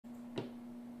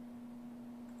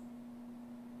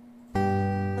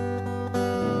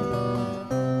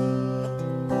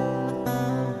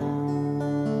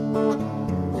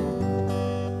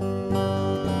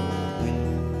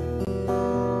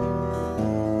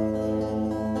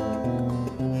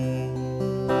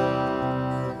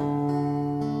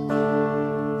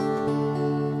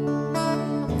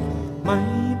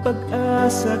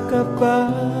pag-asa ka pa,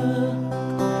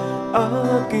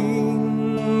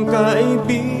 aking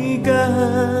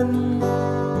kaibigan,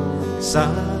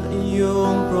 sa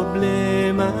iyong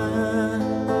problema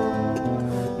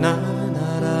na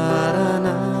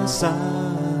nararanasan.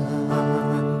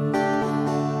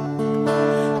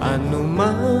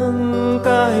 Anumang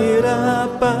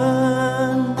kahirapan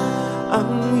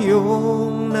ang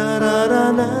iyong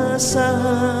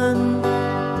nararanasan,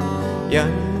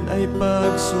 yan ay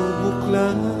pagsubok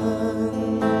lang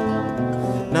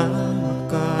na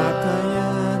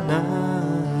makakayanan.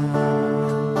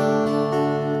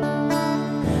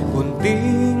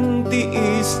 Kunting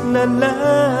tiis na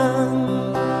lang,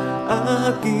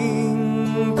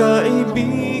 aking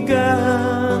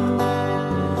kaibigan,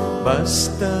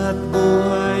 basta't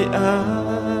buhay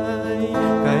ay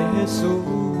kay Jesus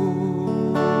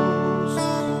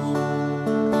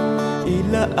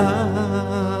ilaan.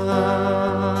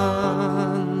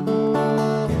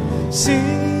 Si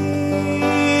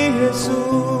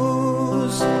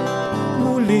Jesus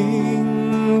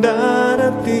muling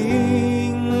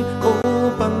darating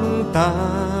upang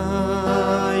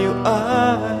tayo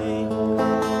ay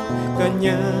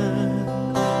Kanya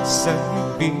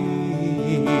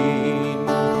sagipin.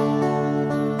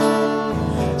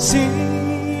 Si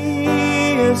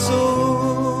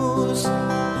Jesus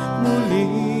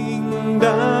muling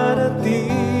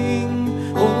darating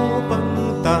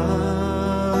upang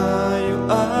tayo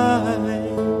ay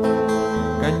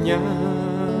Kanya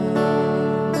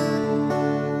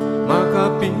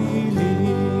makapiling.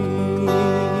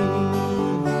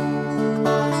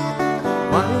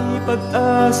 May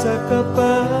pag-asa ka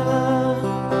pa,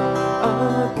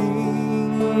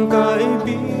 aking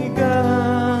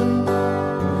kaibigan,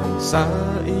 sa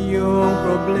iyong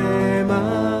problema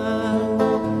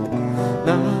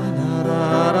na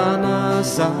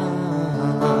nararanasan.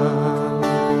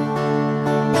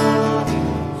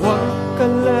 Huwag ka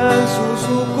lang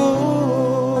susuko,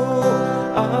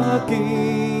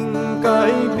 aking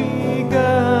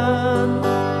kaibigan,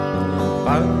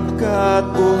 pagkat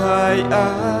buhay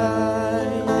ay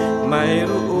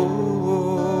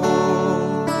mayroong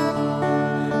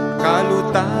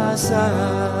kalutasan.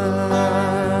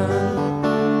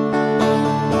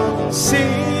 Si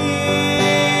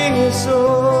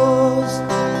Jesus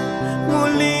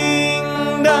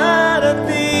muling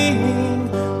darating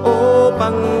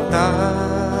upang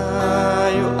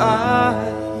tayo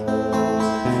ay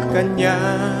Kanya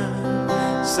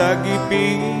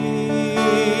sagipin.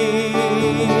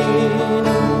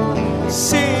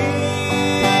 Si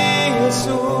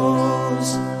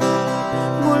Jesus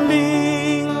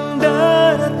muling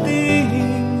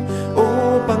darating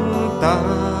upang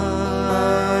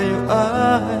tayo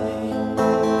ay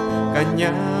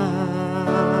Kanya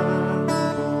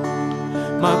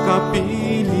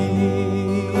makapiling.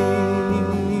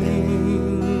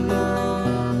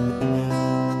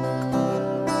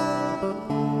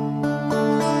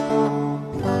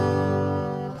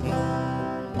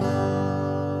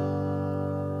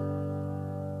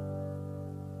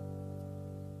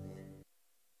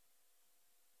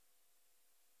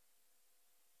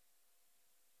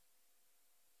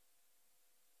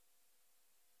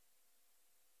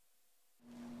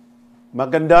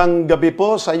 Magandang gabi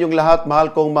po sa inyong lahat,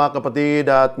 mahal kong mga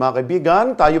kapatid at mga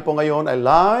kaibigan. Tayo po ngayon ay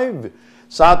live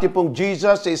sa ating pong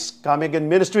Jesus is Coming Again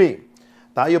Ministry.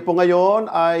 Tayo po ngayon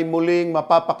ay muling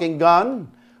mapapakinggan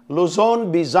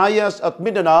Luzon, Visayas at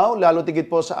Mindanao, lalo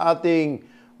tigit po sa ating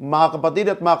mga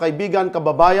kapatid at mga kaibigan,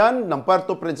 kababayan ng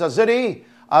Puerto Princesa City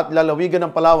at lalawigan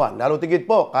ng Palawan. Lalo tigit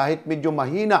po kahit medyo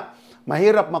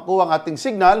mahirap makuha ang ating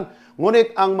signal,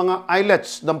 ngunit ang mga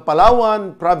islets ng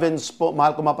Palawan Province po,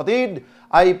 mahal kong kapatid,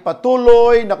 ay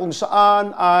patuloy na kung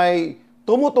saan ay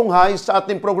tumutunghay sa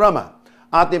ating programa.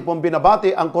 Ating pong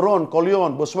binabati ang Coron,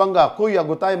 Colyon, Busuanga, Cuya,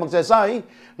 Gutay, Magsaysay,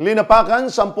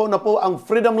 Linapakan, 10 na po ang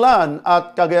Freedom Land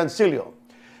at Cagayan Silio.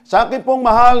 Sa akin pong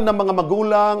mahal na mga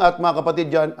magulang at mga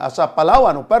kapatid dyan sa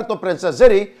Palawan, Puerto Princesa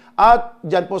City at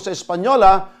dyan po sa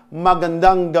Espanyola,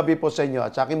 magandang gabi po sa inyo.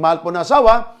 At sa akin mahal po na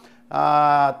asawa,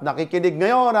 at nakikinig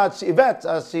ngayon at si Yvette,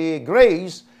 si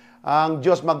Grace, ang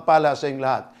Diyos magpala sa inyong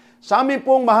lahat. Sa amin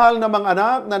pong mahal na mga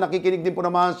anak na nakikinig din po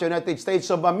naman sa United States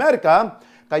of America,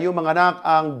 kayo mga anak,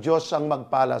 ang Diyos ang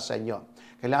magpala sa inyo.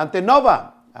 Kaya Auntie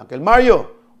Nova, Uncle Mario,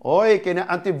 kina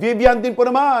Auntie Vivian din po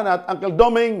naman at Uncle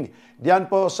Doming, diyan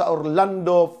po sa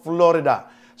Orlando, Florida.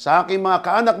 Sa aking mga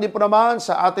kaanak din po naman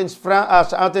sa Athens,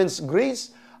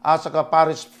 Greece at sa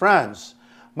Paris, France.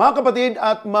 Mga kapatid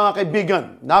at mga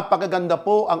kaibigan, napakaganda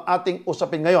po ang ating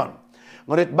usapin ngayon.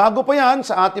 Ngunit bago po yan,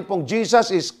 sa ating pong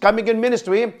Jesus is Coming Again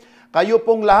Ministry, kayo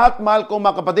pong lahat, mahal kong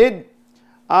mga kapatid,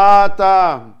 at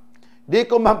Di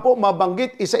ko man po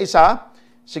mabanggit isa-isa.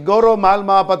 Siguro, mahal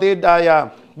mga kapatid, ay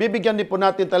bibigyan din po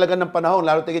natin talaga ng panahon,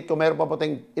 lalo tigit kung mayroon pa po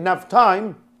tayong enough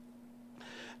time,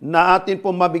 na atin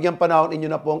pong mabigyan panahon, inyo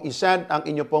na pong isend ang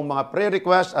inyo pong mga prayer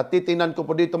request at titingnan ko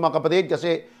po dito mga kapatid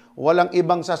kasi walang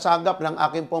ibang sasagap ng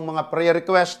aking pong mga prayer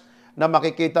request na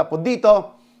makikita po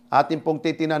dito. Atin pong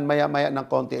titingnan maya-maya ng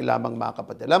konti lamang mga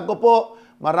kapatid. Alam ko po,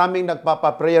 maraming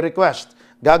nagpapa-prayer request.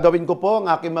 Gagawin ko po ang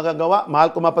aking magagawa.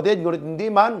 Mahal ko mga kapatid, ngunit hindi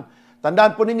man.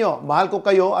 Tandaan po ninyo, mahal ko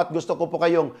kayo at gusto ko po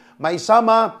kayong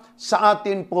maisama sa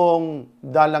atin pong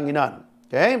dalanginan.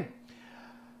 Okay?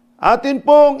 Atin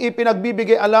pong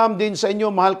ipinagbibigay alam din sa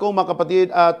inyo, mahal kong mga kapatid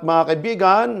at mga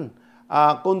kaibigan,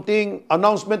 kunting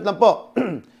announcement lang po.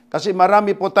 Kasi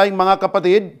marami po tayong mga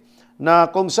kapatid na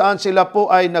kung saan sila po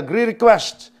ay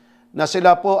nagre-request na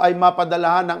sila po ay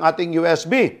mapadalahan ng ating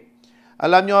USB.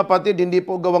 Alam nyo kapatid, hindi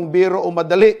po gawang biro o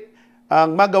madali.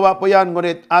 Ang magawa po yan,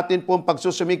 ngunit atin pong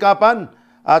pagsusumikapan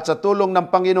at sa tulong ng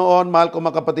Panginoon, mahal kong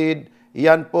mga kapatid,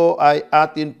 yan po ay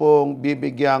atin pong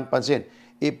bibigyang pansin.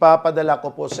 Ipapadala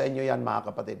ko po sa inyo yan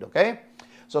mga kapatid, okay?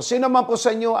 So, sino man po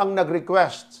sa inyo ang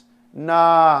nag-request na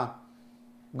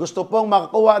gusto pong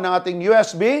makakuha ng ating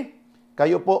USB,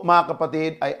 kayo po mga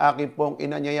kapatid ay akin pong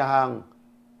inanyayahang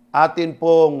atin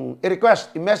pong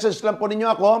i-request. I-message lang po ninyo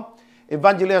ako,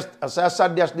 Evangelist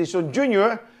CESAR DIAZ DIZON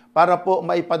Jr., para po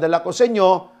maipadala ko sa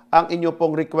inyo ang inyo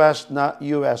pong request na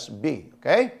USB,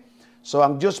 okay? So,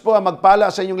 ang Diyos po ang magpala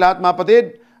sa inyong lahat mga kapatid.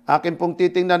 Akin pong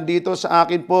titingnan dito sa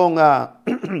akin pong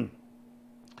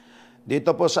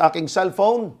dito po sa aking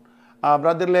cellphone.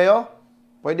 Brother Leo,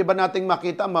 pwede ba nating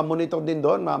makita, ma-monitor din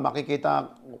doon? Makikita,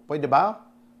 pwede ba?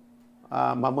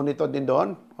 Ma-monitor din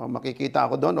doon? O makikita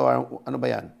ako doon? O ano ba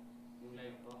yan?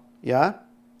 Yeah?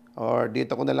 Or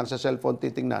dito ko na lang sa cellphone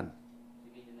titingnan?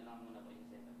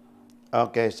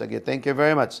 Okay, sige. Thank you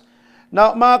very much.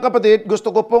 Now, mga kapatid,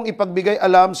 gusto ko pong ipagbigay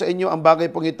alam sa inyo ang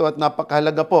bagay pong ito at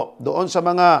napakahalaga po. Doon sa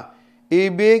mga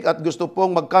ibig at gusto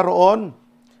pong magkaroon,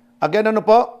 again ano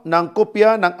po, ng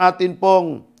kopya ng atin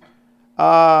pong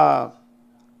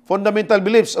Fundamental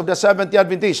Beliefs of the Seventh-day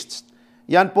Adventists.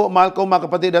 Yan po, mahal ko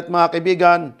mga kapatid at mga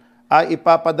kaibigan, ay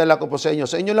ipapadala ko po sa inyo.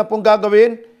 Sa inyo lang pong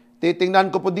gagawin, titingnan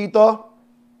ko po dito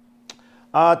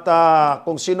at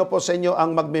kung sino po sa inyo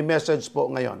ang magme-message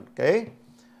po ngayon. Okay?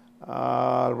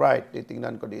 Right,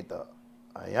 titingnan ko dito.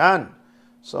 Ayan.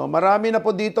 So, marami na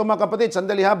po dito mga kapatid.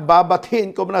 Sandali ha,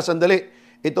 babatiin ko muna sandali.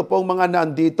 Ito pong mga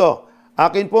nandito.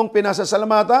 Akin pong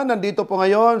pinasasalamatan. Nandito po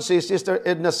ngayon si Sister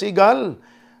Edna Sigal.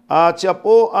 At siya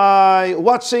po ay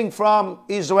watching from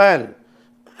Israel.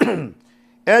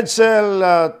 Edsel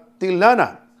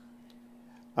Tilana.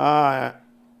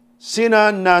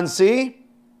 Sina Nancy.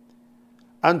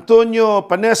 Antonio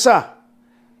Panessa.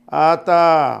 At,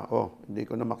 hindi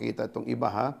ko na makita itong iba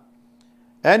ha.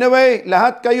 Anyway,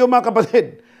 lahat kayo mga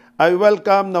kapatid, ay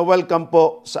welcome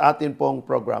po sa atin pong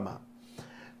programa.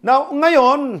 Now,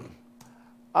 ngayon,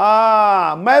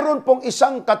 mayroon pong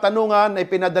isang katanungan na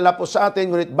ipinadala po sa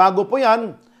atin, ngunit bago po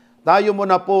yan, tayo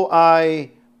muna po ay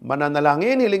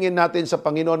mananalangin, hilingin natin sa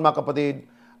Panginoon mga kapatid,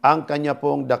 ang kanya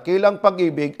pong dakilang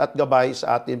pag-ibig at gabay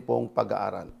sa atin pong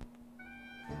pag-aaral.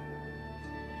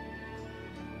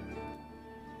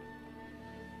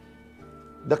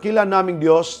 Dakila naming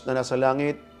Diyos na nasa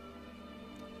langit,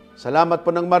 salamat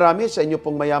po ng marami sa inyo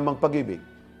pong mayamang pag-ibig.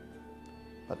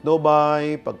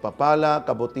 Patnubay, pagpapala,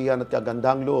 kabutihan at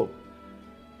kagandang loob.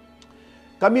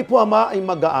 Kami po, Ama, ay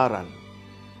mag-aaral.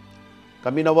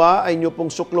 Kami nawa ay inyo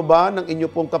pong sukluban ng inyo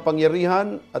pong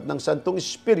kapangyarihan at ng Santong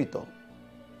Espiritu.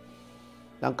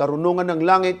 Ng karunungan ng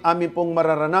langit, amin pong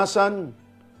mararanasan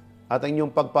at ang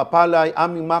inyong pagpapala ay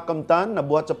aming makamtan na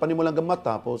buhat sa panimulang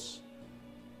matapos.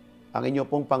 Ang inyo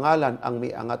pong pangalan ang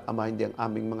may angat, Ama, hindi ang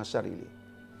aming mga sarili.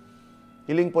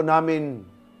 Hiling po namin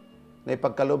na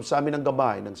ipagkaloob sa amin ang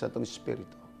gabay ng Santong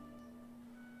Espiritu.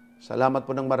 Salamat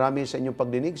po ng marami sa inyong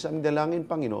pagdinig sa aming dalangin,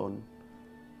 Panginoon,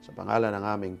 sa pangalan ng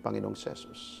aming Panginoong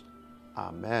Jesus.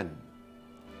 Amen.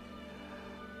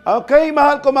 Okay,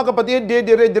 mahal ko mga kapatid,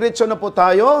 dire-diretso na po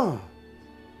tayo.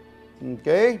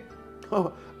 Okay?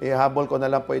 Ihabol ko na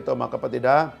lang po ito mga kapatid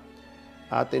ha.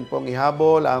 Atin pong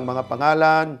ihabol ang mga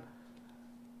pangalan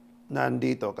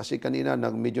nandito. Kasi kanina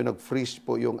medyo nag-freeze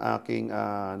po yung aking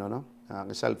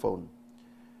aking cellphone.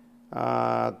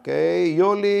 Okay,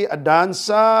 Yoli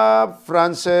Adanza,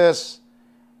 Frances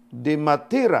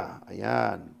Dimatira,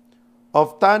 ayan.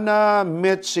 Oftana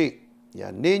Metsi,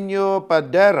 yan. Nino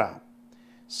Padera,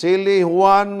 Sili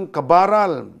Juan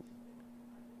Cabaral.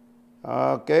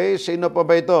 Okay, sino pa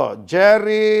ba ito?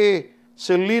 Jerry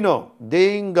Celino,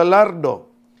 Ding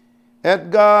Galardo,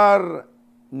 Edgar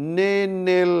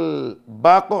Ninil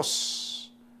Bacos,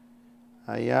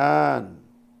 Ayan.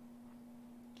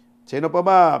 Sino pa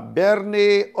ba?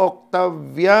 Bernie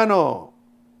Octaviano.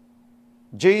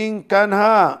 Jing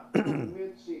Kanha.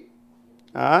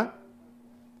 Ha?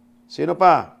 Sino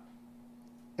pa?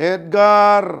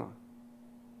 Edgar.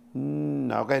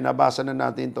 Okay, nabasa na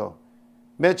natin to.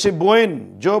 Mechi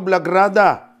Buen, Job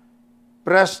Lagrada,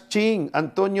 Pres Ching,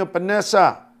 Antonio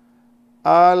Panesa,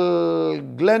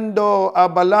 Glendo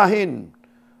Abalahin,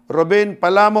 Robin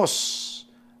Palamos.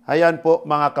 Ayan po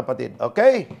mga kapatid.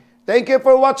 Okay? Thank you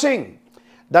for watching.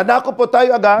 Dadako po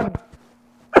tayo agad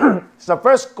sa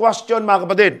first question mga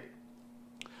kapatid.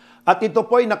 At ito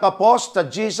po ay nakapost sa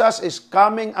Jesus is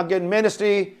Coming Again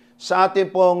Ministry sa ating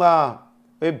pong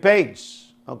webpage.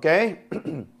 Okay?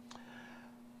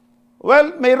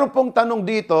 Well, mayroon pong tanong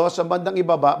dito sa bandang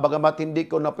ibaba, bagamat hindi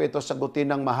ko na po ito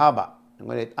sagutin ng mahaba.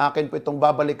 Ngunit akin po itong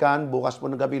babalikan, bukas po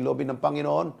ng gabi, lobby ng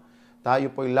Panginoon. Tayo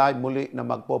po live muli na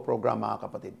magpo-program mga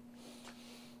kapatid.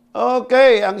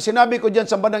 Okay, ang sinabi ko dyan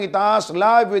sa bandang itaas,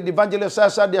 live with Evangelist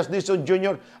CESAR DIAZ DIZON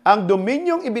Jr., ang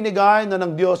dominyong ibinigay na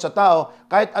ng Diyos sa tao,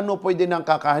 kahit ano pwede nang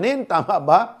kakahanin, tama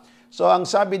ba? So ang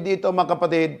sabi dito mga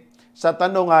kapatid, sa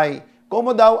tanong ay, kung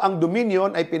daw ang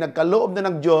dominion ay pinagkaloob na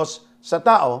ng Diyos sa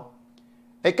tao,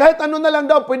 kahit ano na lang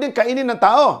daw pwedeng kainin ng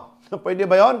tao. Pwede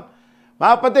ba yon?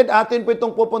 Mga kapatid, atin po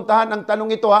itong pupuntahan. Ang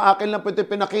tanong ito, akin lang po ito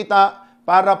pinakita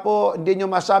para po hindi nyo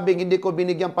masabing hindi ko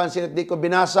binigyan pansin at hindi ko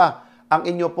binasa ang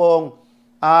inyo pong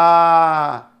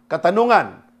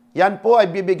katanungan. Yan po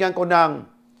ay bibigyan ko ng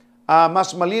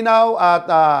mas malinaw at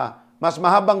mas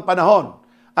mahabang panahon.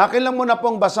 Akin lang muna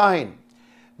pong basahin.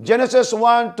 Genesis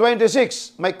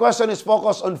 1:26. My question is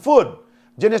focused on food.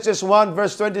 Genesis 1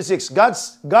 verse 26.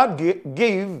 God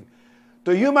gave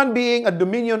to human being a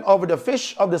dominion over the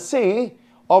fish of the sea,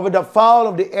 over the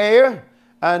fowl of the air,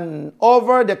 and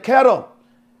over the cattle,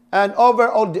 and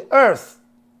over all the earth,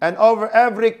 and over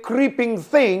every creeping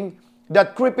thing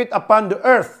that creepeth upon the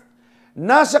earth.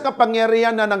 Nasa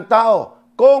kapangyarihan na ng tao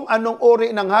kung anong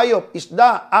uri ng hayop,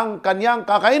 isda ang kanyang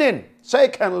kakainin.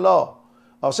 Second law.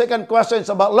 Second question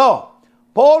is about law.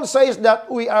 Paul says that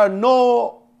we are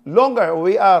no longer,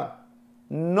 we are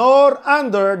nor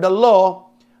under the law,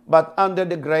 but under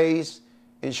the grace.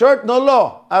 In short, no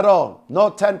law at all.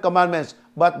 No 10 commandments,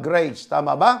 but grace.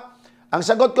 Tama ba? Ang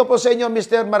sagot ko po sa inyo,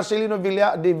 Mr. Marcelino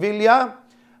de Villa,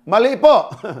 mali po.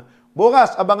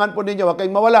 Bukas, abangan po ninyo. Huwag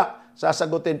kayong mawala.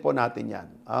 Sasagutin po natin yan.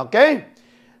 Okay?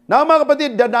 Now mga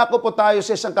kapatid, dadako po tayo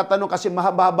sa isang katanong kasi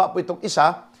mahaba-haba po itong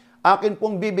isa. Akin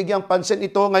pong bibigyang pansin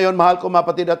ito ngayon, mahal ko mga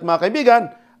kapatid at mga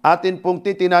kaibigan. Atin pong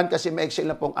titinan kasi maiksi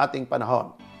na pong ating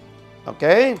panahon.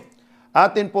 Okay?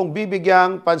 Atin pong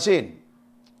bibigyang pansin.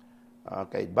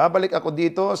 Okay, babalik ako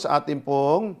dito sa ating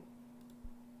pong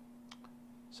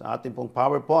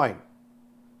PowerPoint.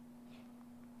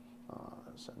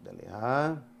 Sandali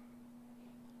ha.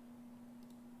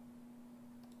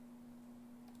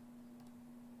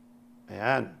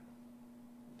 Ayan.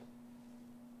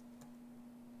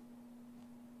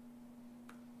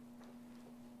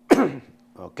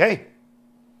 Okay.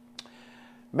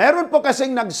 Meron po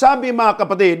kasing nagsabi mga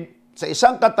kapatid sa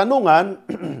isang katanungan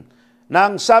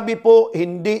nang sabi po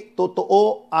hindi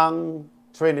totoo ang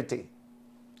Trinity.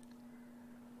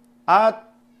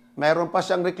 At meron pa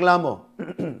siyang reklamo.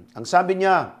 Ang sabi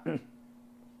niya,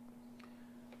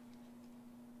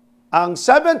 ang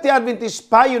Seventh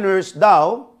Adventist Pioneers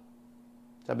daw,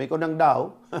 sabi ko ng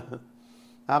daw,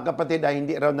 ang kapatid ay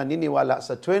hindi raw naniniwala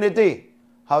sa Trinity.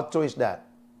 How true is that?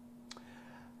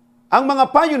 Ang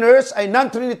mga pioneers ay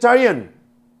non-Trinitarian.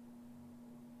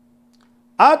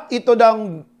 At ito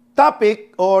daw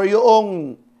topic or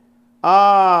yung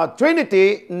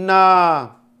Trinity na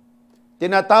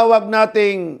tinatawag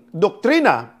nating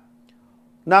doktrina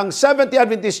ng Seventh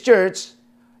Adventist Church,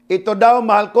 ito daw,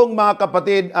 mahal kong mga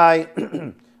kapatid, ay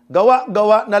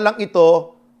gawa-gawa na lang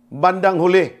ito bandang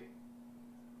huli.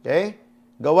 Okay?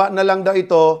 Gawa na lang daw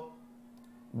ito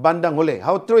bandang huli.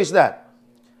 How true is that?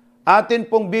 Atin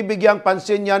pong bibigyang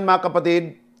pansin yan, mga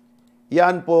kapatid.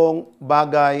 Yan pong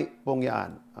bagay pong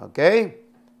yan. Okay?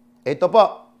 Ito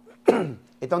po.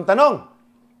 Itong tanong.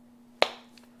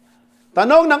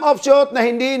 Tanong ng offshoot na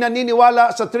hindi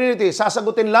naniniwala sa Trinity.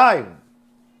 Sasagutin live.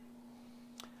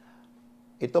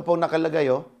 Ito pong nakalagay,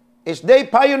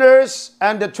 SDA Pioneers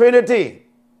and the Trinity.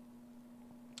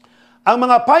 Ang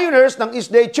mga pioneers ng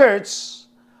SDA Church,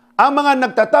 ang mga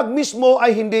nagtatag mismo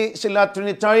ay hindi sila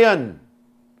Trinitarian.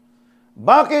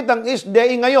 Bakit ang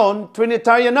SDA ngayon,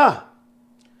 Trinitarian na?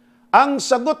 Ang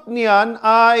sagot niyan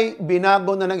ay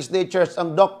binago na ng SDA Church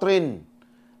ang doctrine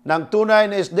ng tunay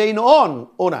na SDA noon.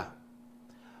 Una,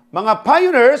 mga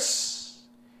pioneers,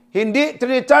 hindi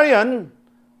Trinitarian,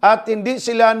 at hindi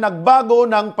sila nagbago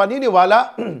ng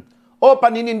paniniwala o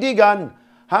paninindigan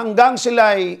hanggang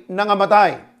sila'y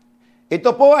nangamatay.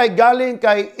 Ito po ay galing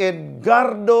kay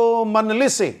Edgardo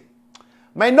Manalisi.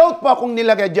 May note po akong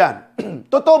nilagay dyan.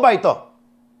 Totoo ba ito?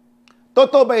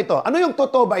 Totoo ba ito? Ano yung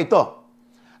totoo ba ito?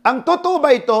 Ang totoo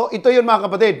ba ito, ito yun mga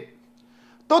kapatid.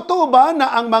 Totoo ba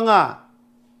na ang mga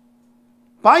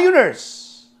pioneers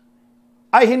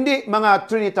ay hindi mga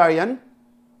Trinitarian?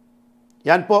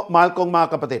 Yan po, mahal kong mga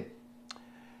kapatid.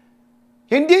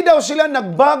 Hindi daw sila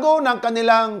nagbago ng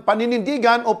kanilang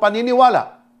paninindigan o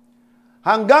paniniwala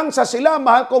hanggang sa sila,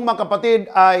 mahal kong mga kapatid,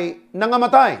 ay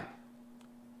nangamatay.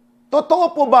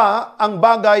 Totoo po ba ang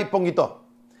bagay pong ito?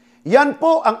 Yan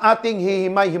po ang ating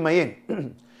hihimay-himayin.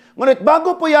 Ngunit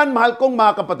bago po yan, mahal kong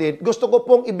mga kapatid, gusto ko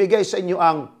pong ibigay sa inyo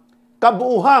ang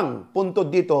kabuuhang punto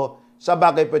dito sa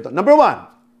bagay po ito. Number one,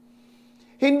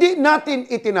 hindi natin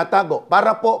itinatago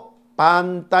para po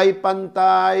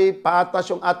pantay-pantay, patas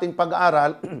yung ating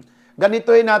pag-aaral.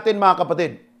 Ganito'y natin mga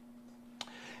kapatid.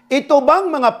 Ito bang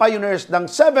mga pioneers ng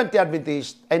Seventh-day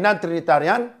Adventist ay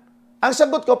non-Trinitarian? Ang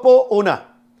sagot ko po, una,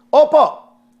 opo.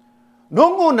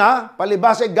 Noong una,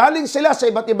 palibhasa galing sila sa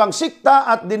iba't ibang sikta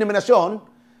at denominasyon,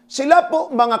 sila po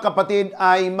mga kapatid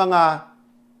ay mga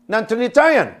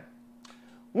non-Trinitarian.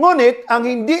 Ngunit, ang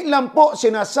hindi lang po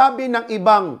sinasabi ng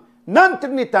ibang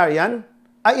non-Trinitarian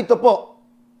ay ito po.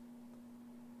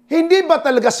 Hindi ba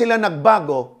talaga sila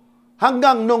nagbago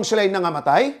hanggang nung sila'y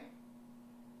nangamatay?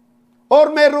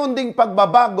 Or meron ding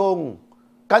pagbabagong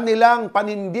kanilang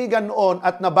panindigan noon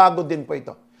at nabago din po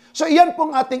ito? So iyan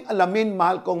pong ating alamin,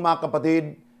 mahal kong mga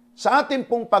kapatid, sa ating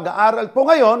pong pag-aaral po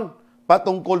ngayon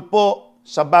patungkol po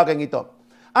sa bagay ito.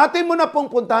 Atin muna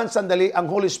pong puntahan sandali ang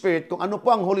Holy Spirit, kung ano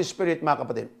po ang Holy Spirit, mga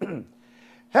kapatid.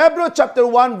 Hebrews chapter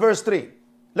 1 verse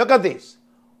 3. Look at this.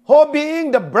 Who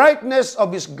being the brightness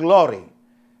of His glory,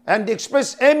 and the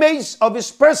express image of His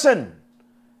person,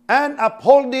 and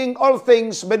upholding all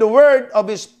things by the word of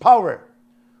His power,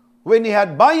 when He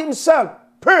had by Himself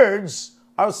purged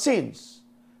our sins,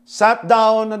 sat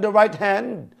down on the right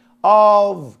hand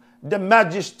of the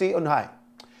Majesty on high.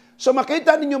 So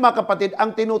makita ninyo mga kapatid,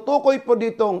 ang tinutukoy po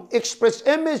ditong express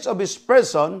image of His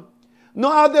person, no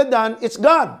other than it's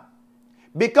God.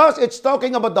 Because it's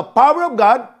talking about the power of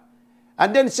God,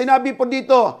 and then sinabi po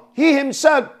dito, He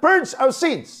Himself purged our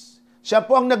sins. Siya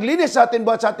po ang naglinis sa atin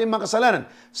buhat sa ating mga kasalanan.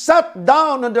 Sat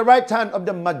down on the right hand of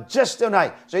the Majesty on high.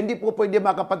 So hindi po pwede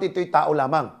mga kapatid, ito'y tao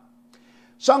lamang.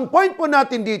 So ang point po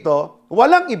natin dito,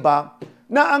 walang iba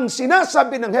na ang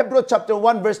sinasabi ng Hebrews chapter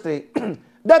 1 verse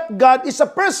 3, that God is a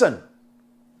person.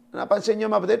 Napansin niyo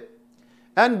mga kapatid?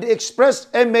 And the express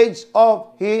image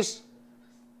of His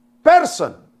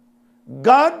person.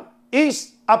 God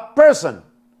is a person.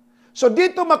 So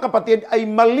dito mga kapatid ay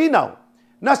malinaw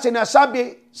na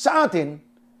sinasabi sa atin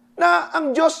na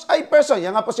ang Diyos ay person.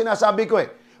 Yan nga po sinasabi ko eh.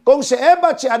 Kung si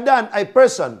Eva at si Adan ay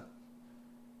person,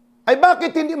 ay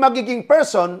bakit hindi magiging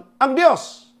person ang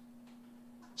Diyos?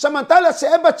 Samantala si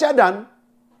Eva at si Adan,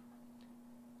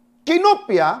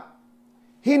 kinopya,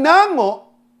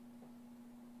 hinango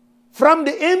from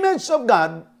the image of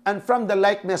God and from the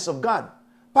likeness of God.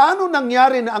 Paano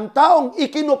nangyari na ang taong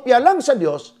ikinopya lang sa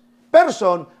Diyos,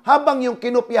 person, habang yung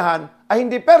kinopyahan ay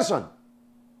hindi person?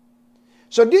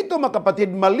 So dito mga kapatid,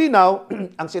 malinaw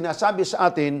ang sinasabi sa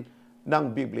atin ng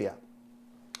Biblia.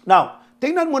 Now,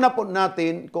 tingnan muna po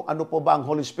natin kung ano po ba ang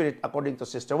Holy Spirit according to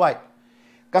Sister White.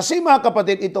 Kasi mga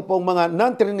kapatid, ito pong mga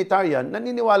non-Trinitarian,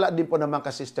 naniniwala din po naman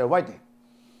ka Sister White.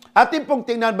 Atin pong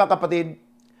tingnan ba kapatid,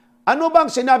 ano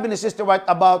bang sinabi ni Sister White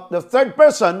about the third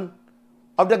person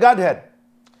of the Godhead?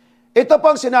 Ito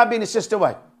pong sinabi ni Sister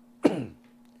White.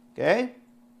 Okay?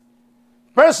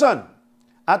 Person.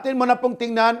 Atin mo na pong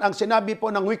tingnan ang sinabi po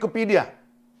ng Wikipedia.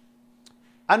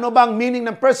 Ano bang meaning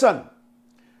ng person?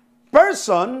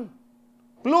 Person,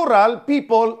 plural,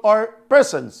 people, or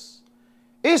persons,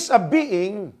 is a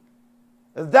being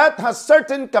that has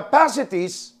certain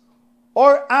capacities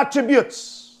or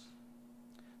attributes.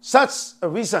 Such a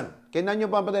reason. Kainan nyo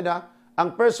pa kapatid ha?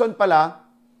 Ang person pala,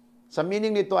 sa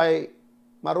meaning nito ay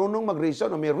marunong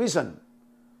mag-reason o may reason.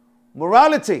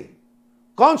 Morality,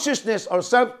 consciousness or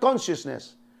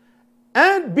self-consciousness,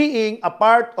 and being a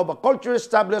part of a culturally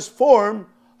established form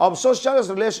of social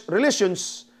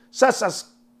relations such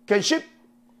as kinship,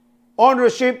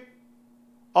 ownership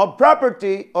of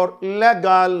property, or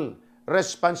legal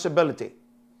responsibility.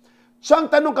 So ang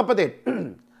tanong kapatid,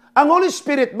 ang Holy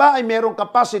Spirit ba ay merong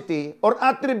capacity or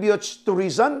attributes to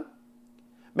reason?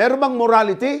 Meron bang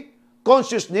morality,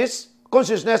 consciousness,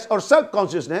 or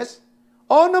self-consciousness?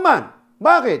 Oo naman.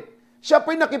 Bakit? Siya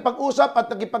po'y nakipag-usap at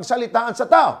nakipagsalitaan sa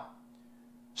tao.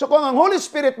 So kung ang Holy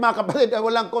Spirit, mga kapatid, ay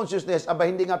walang consciousness, aba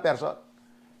hindi nga person.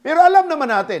 Pero alam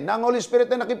naman natin na ang Holy Spirit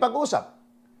ay nakipag-usap.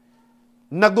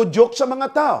 Nagudyok sa mga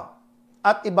tao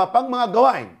at iba pang mga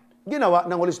gawain. Ginawa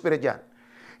ng Holy Spirit yan.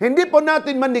 Hindi po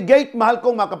natin man-negate, mahal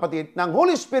kong mga kapatid, na ang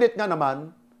Holy Spirit nga naman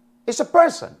is a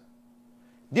person.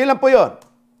 Di lang po yun.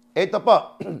 Ito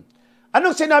po.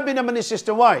 Anong sinabi naman ni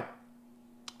Sister White?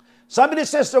 Sabi ni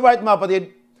Sister White, mga kapatid,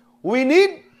 we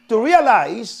need to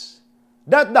realize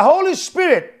that the Holy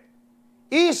Spirit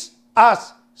is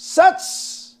as such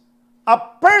a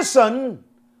person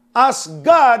as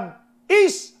God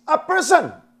is a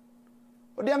person.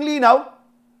 O di ang linaw,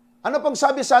 ano pong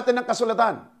sabi sa atin ng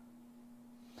kasulatan?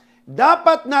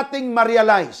 Dapat nating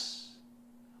ma-realize,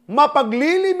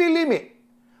 mapaglilimi-limi,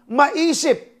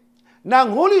 maisip na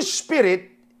ang Holy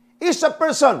Spirit is a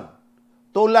person.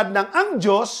 Tulad ng ang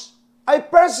Diyos ay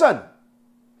person.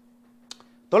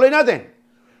 Tuloy natin.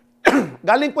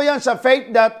 Galing po yan sa faith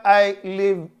that I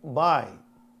live by.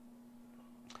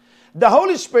 The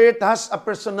Holy Spirit has a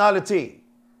personality.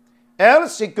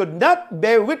 Else, He could not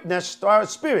bear witness to our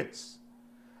spirits.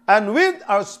 And with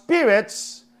our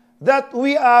spirits, that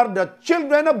we are the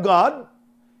children of God,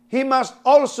 He must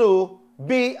also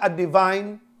be a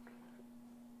divine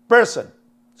person.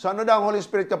 So ano daw ang Holy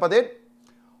Spirit, kapatid?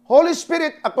 Holy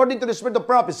Spirit, according to the Spirit of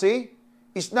Prophecy,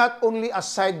 is not only a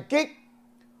sidekick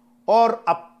or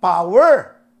a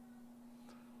power.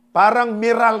 Parang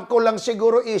miracle lang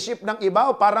siguro isip ng iba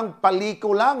o parang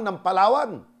paliko lang ng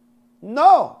Palawan.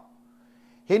 No!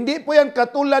 Hindi po yan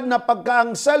katulad na pagka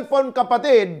ang cellphone,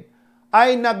 kapatid,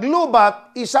 ay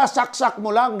naglubat, isasaksak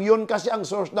mo lang, yun kasi ang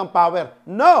source ng power.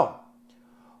 No!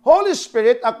 Holy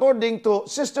Spirit, according to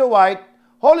Sister White,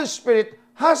 Holy Spirit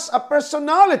has a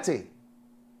personality.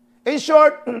 In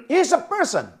short, He is a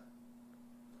person.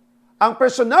 Ang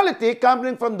personality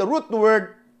coming from the root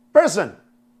word person.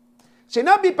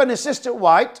 Sinabi pa ni Sister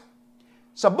White,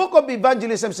 sa Book of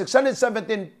Evangelism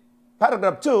 617,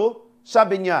 paragraph 2,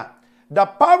 sabi niya, the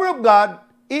power of God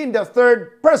in the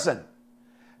third person.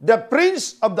 The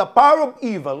prince of the power of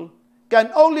evil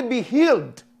can only be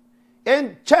healed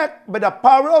and checked by the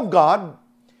power of God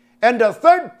and the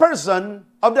third person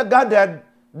of the Godhead,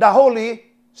 the Holy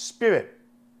Spirit.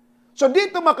 So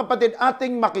dito, mga kapatid,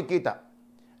 ating makikita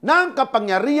na ang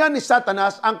kapangyarihan ni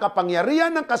Satanas, ang kapangyarihan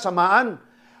ng kasamaan,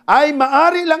 ay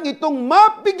maari lang itong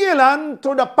mapigilan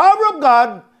through the power of God,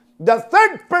 the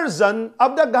third person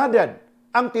of the Godhead.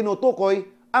 Ang tinutukoy,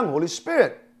 ang Holy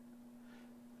Spirit.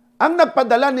 Ang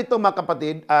nagpadala nito, mga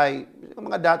kapatid, ay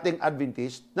mga dating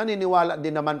Adventist, naniniwala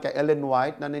din naman kay Ellen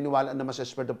White, naniniwala naman sa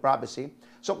Spirit of Prophecy.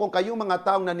 So kung kayong mga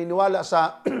taong naniniwala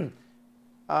sa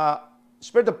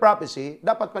Spirit of Prophecy,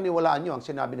 dapat paniwalaan nyo ang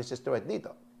sinabi ni Sister White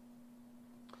dito.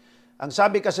 Ang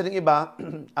sabi kasi ng iba,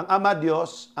 ang Ama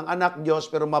Diyos, ang Anak Diyos,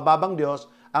 pero mababang Diyos,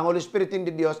 ang Holy Spirit hindi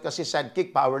Diyos kasi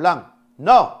sidekick power lang.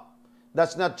 No!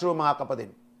 That's not true, mga kapatid.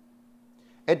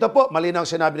 Ito po, malinaw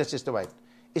sinabi ni Sister White.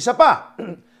 Isa pa,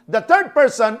 the third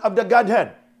person of the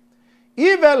Godhead.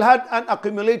 Evil had an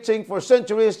accumulating for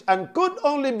centuries and could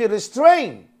only be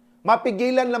restrained.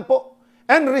 Mapigilan lang po.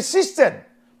 And resisted.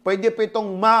 Pwede po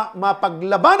itong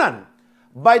mapaglabanan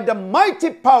by the mighty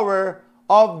power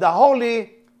of the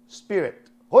Holy Spirit.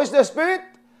 Who is the Spirit?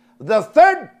 The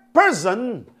third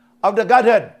person of the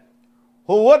Godhead,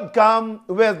 who would come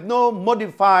with no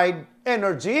modified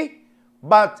energy,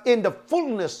 but in the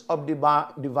fullness of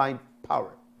divine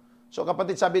power. So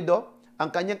kapatid, sabi do, ang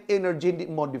kanyang energy hindi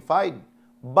modified,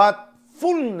 but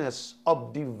fullness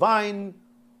of divine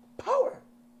power.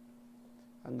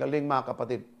 Ang galing, mga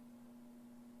kapatid.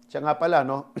 Siya nga pala,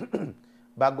 no?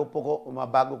 bago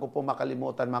ko po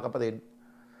makalimutan, mga kapatid,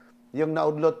 yung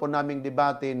naudlot po naming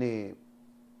debate ni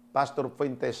Pastor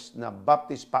Fuentes na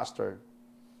Baptist pastor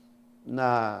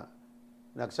na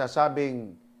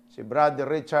nagsasabing si Brother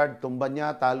Richard tumba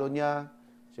niya, talo niya,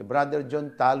 si Brother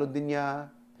John talo din niya,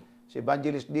 si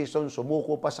Evangelist Dizon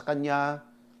sumuko pa sa kanya.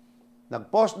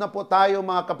 Nag-post na po tayo,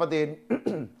 mga kapatid,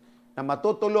 na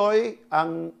matutuloy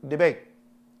ang debate.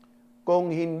 Kung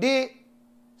hindi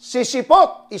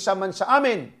sisipot isa man sa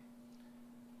amin,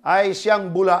 ay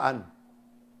siyang bulaan.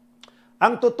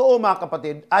 Ang totoo, mga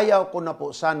kapatid, ayaw ko na po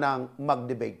sanang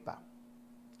mag-debate pa.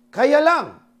 Kaya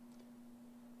lang,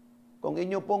 kung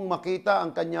inyo pong makita ang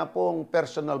kanya pong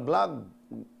personal blog,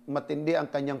 matindi ang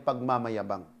kanyang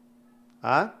pagmamayabang.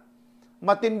 Ha?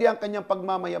 Matindi ang kanyang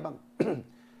pagmamayabang.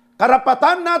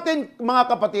 Karapatan natin, mga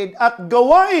kapatid, at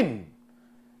gawain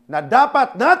na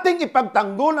dapat nating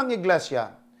ipagtanggol ang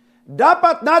iglesia.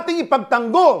 Dapat nating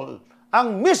ipagtanggol ang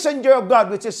messenger of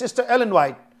God, which is Sister Ellen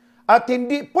White, at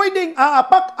hindi pwedeng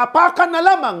aapak-apakan na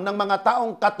lamang ng mga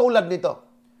taong katulad nito.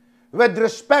 with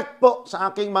respect po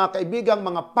sa aking mga kaibigang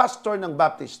mga pastor ng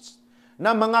Baptists,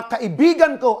 na mga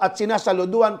kaibigan ko at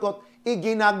sinasaluduan ko,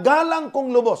 iginagalang kong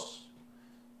lubos.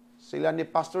 Sila ni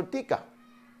Pastor Tika,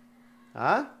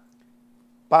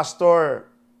 Pastor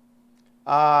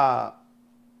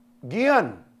Gian,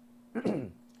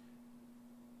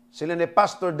 sila ni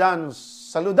Pastor Dan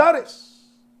Saludares,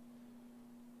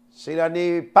 sila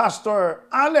ni Pastor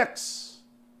Alex,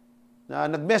 na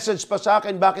nag-message pa sa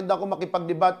akin, bakit daw ako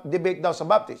makipag-debate daw sa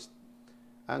Baptist.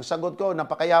 Ang sagot ko,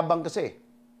 napakayabang kasi.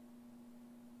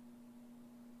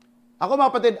 Ako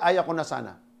mga kapatid, ayaw ko na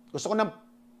sana. Gusto ko nang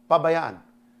pabayaan.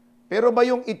 Pero ba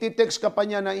yung ititext ka pa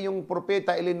niya na iyong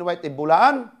propeta Ellen White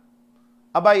bulaan?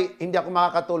 Abay, hindi ako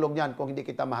makakatulog niyan kung hindi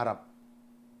kita maharap.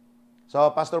 So,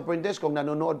 Pastor Puentes, kung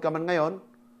nanonood ka man ngayon,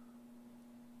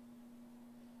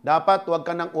 dapat huwag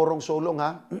ka ng urong sulong,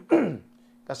 ha?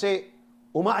 Kasi,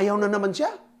 umaayaw na naman siya.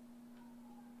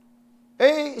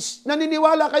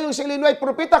 Naniniwala kayong si Ellen White,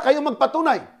 propeta, kayo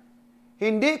magpatunay.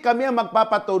 Hindi kami ang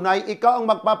magpapatunay, ikaw ang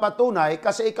magpapatunay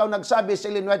kasi ikaw nagsabi si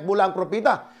Ellen White bulang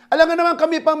propeta. Alam nga naman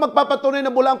kami pang magpapatunay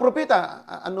na bulang propeta.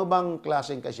 Ano bang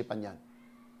klaseng kaisipan yan?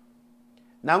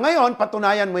 Na ngayon,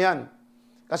 patunayan mo yan.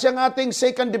 Kasi ang ating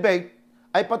second debate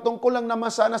ay patungkol lang naman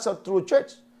sana sa true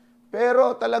church.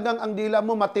 Pero talagang ang dila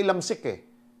mo matilamsik eh.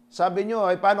 Sabi nyo,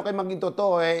 paano kayo maging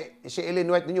totoo? Si Ellen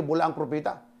White ninyo, bula ang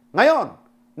propeta. Ngayon,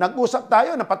 nag-usap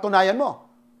tayo na patunayan mo.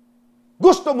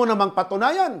 Gusto mo namang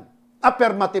patunayan.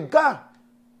 Affirmative ka.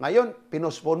 Ngayon,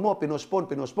 pinuspon mo, pinuspon.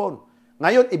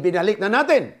 Ngayon, ibinalik na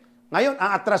natin. Ngayon,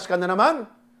 aatras ka na naman.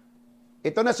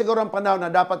 Ito na siguro ang panahon na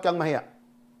dapat kang mahiya.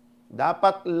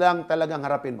 Dapat lang talagang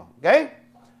harapin mo. Okay?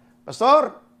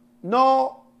 Pastor, no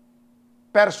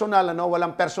personal,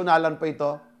 walang personalan po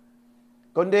ito.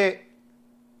 Kundi,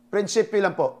 prinsipyo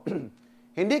lang po.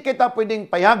 Hindi kita pwedeng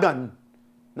payagan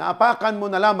na apakan mo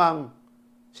na lamang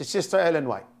si Sister Ellen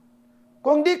White.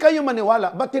 Kung di kayo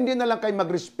maniwala, ba't hindi na lang kayo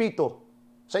magrespeto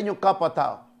sa inyong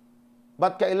kapwa-tao?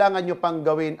 Ba't kailangan nyo pang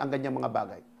gawin ang ganyang mga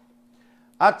bagay?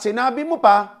 At sinabi mo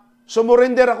pa,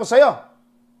 sumurinder ako sa iyo.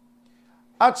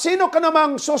 At sino ka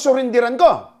namang susurindiran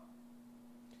ko?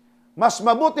 Mas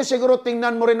mabuti siguro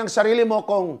tingnan mo rin ang sarili mo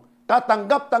kung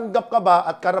tatanggap-tanggap ka ba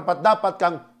at karapat-dapat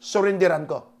kang surindiran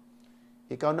ko.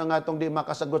 Ikaw na nga itong di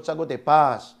makasagot-sagot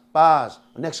Pass.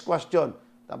 Next question.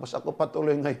 Tapos ako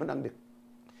patuloy ngayon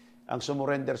ang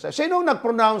sumurrender sa iyo. Sino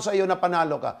nag-pronounce sa iyo na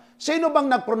panalo ka? Sino bang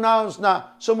nag-pronounce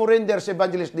na sumurrender si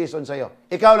Evangelist Dizon sa iyo?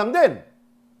 Ikaw lang din.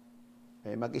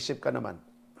 Mag-isip ka naman.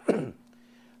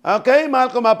 Okay,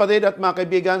 mahal ko mga kapatid at mga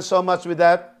kaibigan, so much with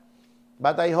that.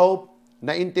 But I hope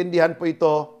naintindihan po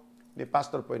ito ni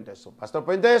Pastor Puentes. So, Pastor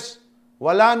Puentes,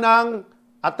 wala nang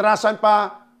atrasan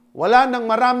pa, wala nang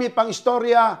marami pang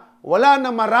istorya, wala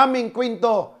nang maraming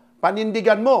kwento,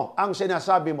 panindigan mo ang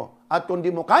sinasabi mo. At kung di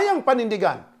mo kayang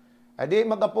panindigan, edi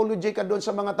mag-apology ka doon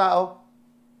sa mga tao.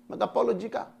 Mag-apology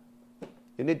ka.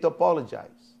 You need to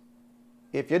apologize.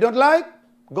 If you don't like,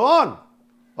 go on.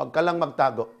 Huwag ka lang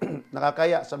magtago.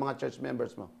 Nakakaya sa mga church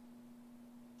members mo.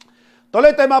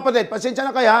 Tuloy tayo mga kapatid. Pasensya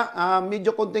na kaya,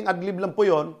 medyo konting adlib lang po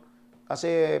yun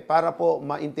kasi para po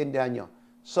maintindihan nyo.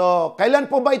 So, kailan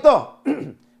po ba ito?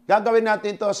 Gagawin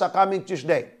natin ito sa coming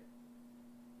Tuesday.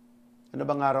 Ano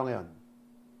bang araw ngayon?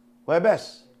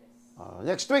 Huwebes.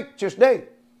 Next week, Tuesday.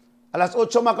 Alas 8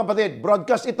 mga kapatid.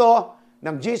 Broadcast ito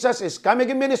ng Jesus is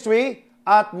Coming in Ministry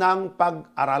at ng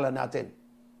pag-aralan natin.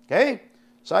 Okay?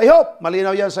 So I hope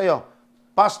malinaw yan sa iyo.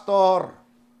 Pastor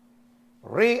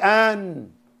Rian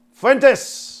Fuentes.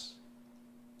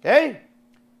 Okay?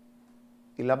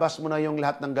 Ilabas mo na yung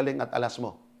lahat ng galing at alas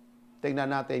mo. Tingnan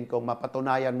natin kung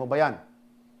mapatunayan mo ba yan.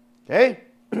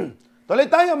 Okay? Tuloy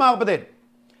tayo mga kapatid.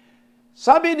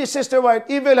 Sabi ni Sister White,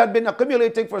 evil had been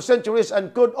accumulating for centuries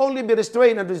and could only be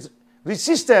restrained and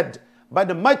resisted by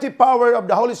the mighty power of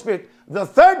the Holy Spirit, the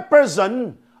third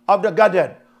person of the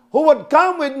Godhead, who would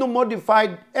come with no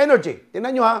modified energy.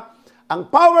 Tingnan nyo ha, ang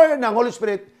power ng Holy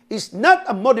Spirit is not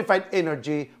a modified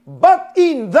energy, but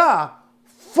in the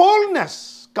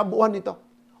fullness, kabuuan nito,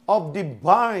 of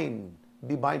divine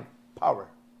power.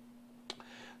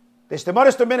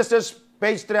 Testimonies to Ministers,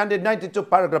 page 392,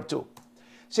 paragraph 2.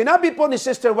 Sinabi po ni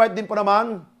Sister White din po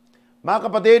naman, mga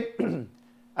kapatid,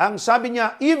 ang sabi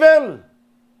niya, evil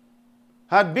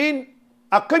had been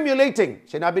accumulating.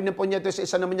 Sinabi din po niya ito sa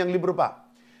isa naman niyang libro pa.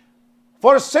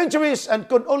 For centuries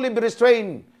and could only be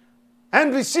restrained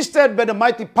and resisted by the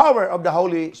mighty power of the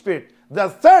Holy Spirit, the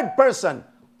third person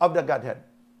of the Godhead.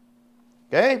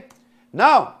 Okay?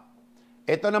 Now,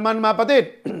 ito naman mga kapatid,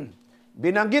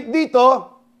 binanggit dito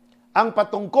ang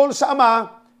patungkol sa Ama,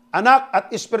 Anak at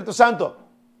Espiritu Santo.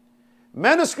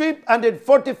 Manuscript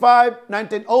 145,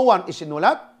 1901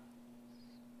 isinulat.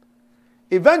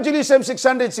 Evangelism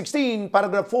 616,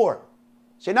 paragraph 4.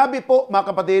 Sinabi po,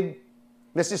 mga kapatid,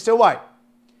 na Sister White,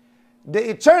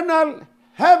 the eternal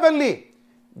heavenly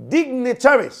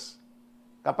dignitaries.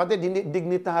 Kapatid, hindi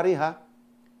dignitary ha.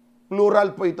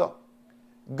 Plural po ito.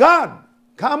 God,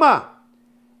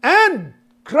 and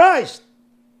Christ,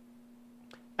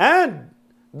 and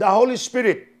the Holy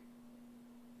Spirit.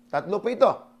 Tatlo po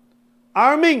ito.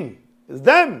 Arming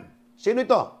them. Sino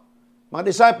ito? Mga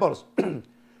disciples.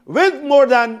 With more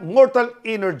than mortal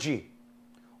energy.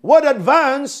 Would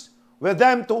advance with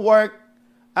them to work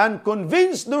and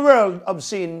convince the world of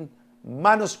sin.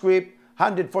 Manuscript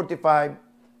 145,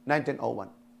 1901.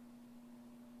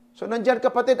 So nandiyan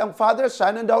kapatid ang Father,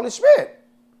 Son, and the Holy Spirit.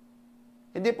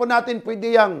 Hindi po natin pwede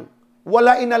yang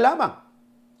walain na lamang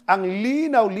ang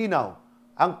linaw-linaw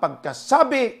ang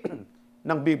pagkasabi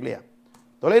ng Biblia.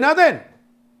 Tuloy natin.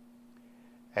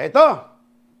 Ito,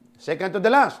 second to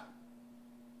the last.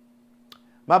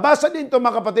 Mabasa din ito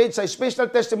mga kapatid sa Special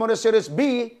Testimony Series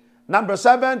B, number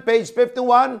 7, page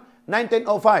 51,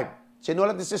 1905.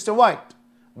 Sinulat ni Sister White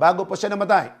bago po siya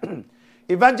namatay.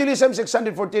 Evangelism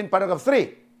 614, paragraph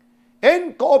 3.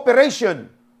 In cooperation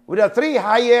with the three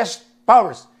highest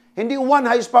powers. Hindi one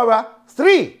highest power,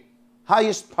 three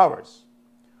highest powers.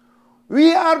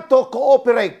 We are to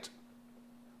cooperate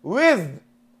with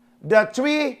the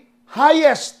three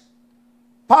highest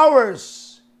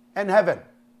powers in heaven.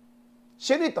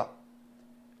 Sino ito?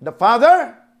 The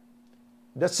Father,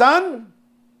 the Son,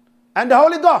 and the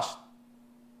Holy Ghost.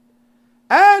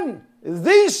 And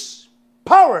these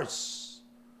powers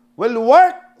will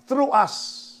work through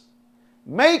us,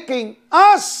 making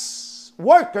us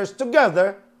workers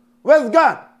together with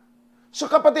God. So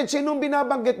kapatid, sinong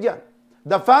binabanggit diyan?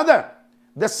 The Father,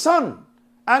 the Son,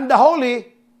 and the Holy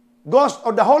Ghost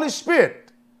or the Holy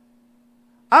Spirit.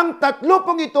 Ang tatlo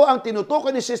pong ito ang tinutukoy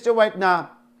ni Sister White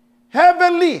na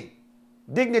heavenly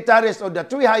dignitaries or the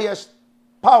three highest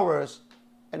powers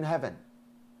in heaven.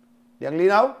 Di ang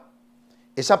linaw?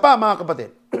 Isa pa mga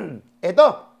kapatid.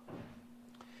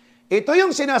 Ito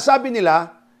yung sinasabi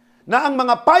nila na ang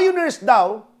mga pioneers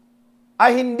daw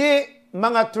ay hindi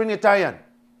mga Trinitarian.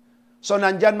 So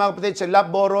nandyan mga kapatid si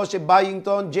Laboro, si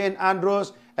Byington, Jane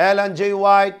Andrews, Ellen J.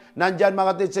 White, nandyan mga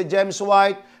kapatid si James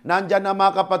White, nandyan na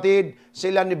mga kapatid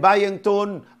sila ni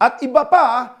Byington, at iba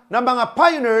pa na mga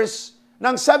pioneers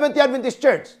ng Seventh Adventist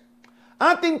Church.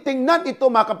 Ating tingnan ito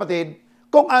mga kapatid,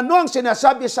 kung ano ang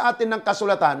sinasabi sa atin ng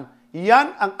kasulatan,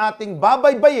 yan ang ating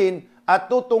babaybayin at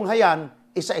tutunghayan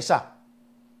isa-isa.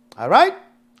 Alright?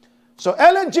 So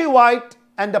Ellen G. White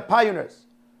and the pioneers.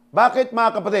 Bakit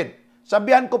mga kapatid?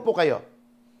 Sabihan ko po kayo,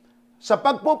 sa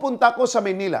pagpupunta ko sa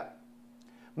Manila,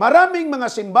 maraming mga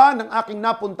simbahan ng aking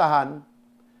napuntahan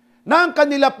na ang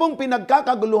kanila pong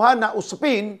pinagkakaguluhan na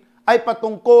usapin ay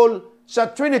patungkol sa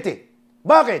Trinity.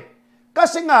 Bakit?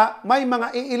 Kasi nga may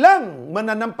mga iilang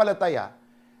mananampalataya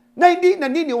na hindi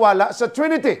naniniwala sa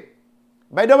Trinity.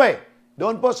 By the way,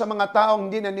 doon po sa mga taong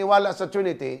hindi naniniwala sa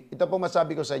Trinity, ito po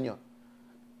masabi ko sa inyo.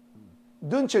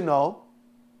 Don't you know,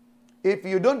 if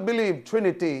you don't believe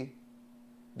Trinity,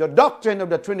 the doctrine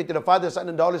of the Trinity, the Father, Son,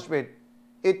 and the Holy Spirit,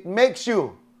 it makes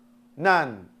you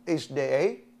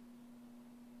non-SDA.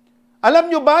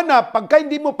 Alam nyo ba na pagka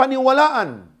hindi mo paniwalaan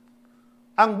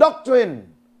ang doctrine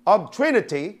of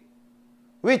Trinity,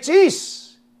 which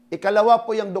is, ikalawa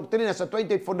po yung doktrina sa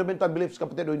 28 fundamental beliefs,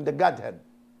 kapatid, in the Godhead.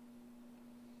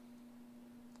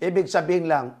 Ibig sabihin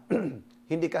lang,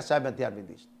 hindi ka Seventh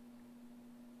Adventist.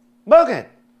 Bakit?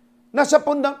 Nasa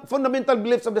fundamental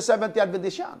beliefs of the Seventh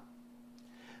Adventist yan.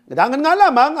 Nadangan nga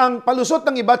lamang ang palusot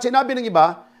ng iba at sinabi ng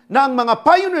iba na ang mga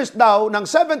pioneers daw ng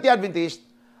Seventh Adventist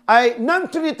ay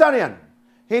non-Trinitarian.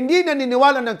 Hindi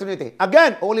naniniwala ng Trinity.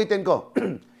 Again, ulitin ko.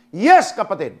 Yes,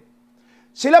 kapatid.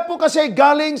 Sila po kasi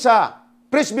galing sa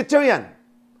Presbyterian.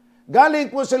 Galing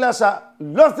po sila sa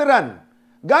Lutheran.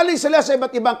 Galing sila sa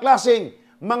iba't ibang klaseng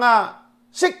mga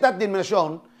sekta at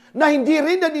denominasyon na hindi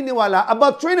rin naniniwala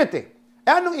about Trinity.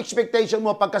 Anong expectation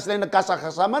mo pagka sila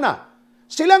nagkasakasama na?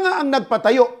 Sila nga ang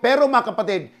nagpatayo, pero mga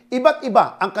kapatid, iba't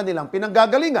iba ang kanilang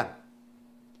pinanggagalingan.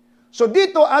 So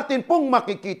dito atin pong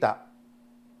makikita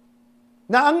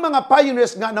na ang mga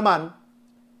pioneers nga naman,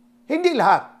 hindi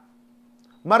lahat.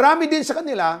 Marami din sa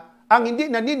kanila ang hindi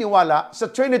naniniwala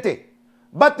sa Trinity.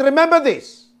 But remember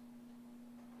this,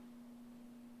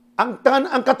 ang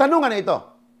katanungan na ito,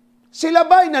 sila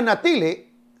ba ay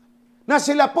nanatili na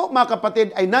sila po mga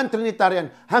kapatid ay non-Trinitarian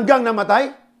hanggang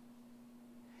namatay?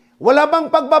 Wala bang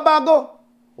pagbabago?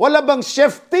 Wala bang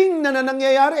shifting na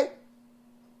nangyayari?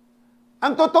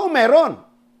 Ang totoo meron.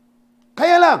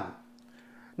 Kaya lang,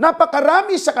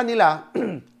 napakarami sa kanila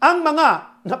ang mga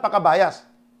napakabayas.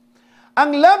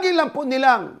 Ang lagi lang po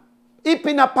nilang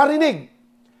ipinaparinig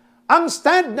ang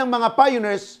stand ng mga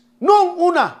pioneers noong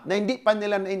una na hindi pa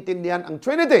nila naintindihan ang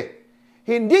Trinity.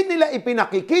 Hindi nila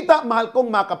ipinakikita, mahal kong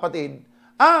mga kapatid,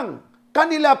 ang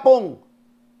kanila pong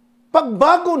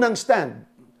pagbago ng stand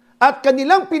at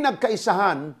kanilang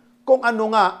pinagkaisahan kung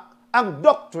ano nga ang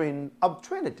doctrine of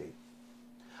Trinity.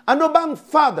 Ano ba ang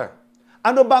Father?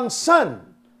 Ano ba ang Son?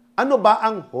 Ano ba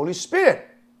ang Holy Spirit?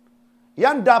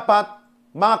 Yan dapat,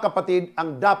 mga kapatid,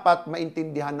 ang dapat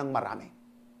maintindihan ng marami.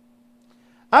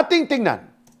 Ating tingnan,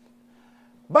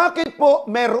 bakit po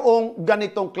merong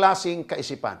ganitong klaseng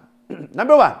kaisipan?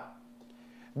 Number one,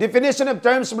 definition of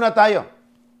terms muna tayo.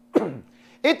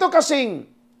 Ito kasing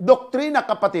doktrina,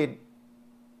 kapatid,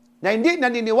 na hindi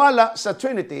naniniwala sa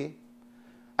Trinity,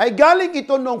 ay galing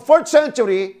ito noong 4th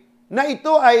century na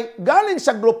ito ay galing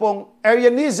sa grupong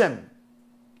Arianism.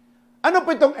 Ano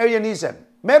po itong Arianism?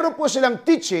 Meron po silang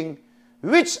teaching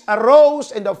which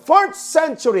arose in the 4th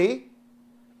century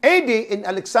AD in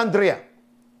Alexandria,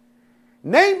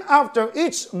 named after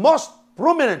its most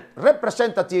prominent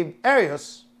representative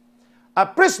Arius, a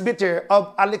presbyter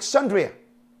of Alexandria.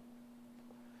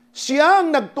 Siya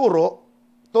ang nagturo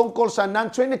tungkol sa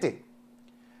non-Trinity.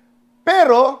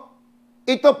 Pero,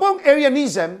 ito pong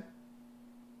Arianism,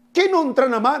 kinontra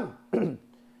naman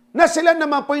na sila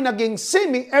naman po'y naging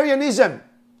semi-Arianism.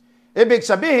 Ibig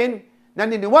sabihin,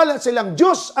 naniniwala silang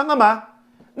Diyos ang Ama,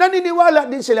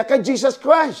 naniniwala din sila kay Jesus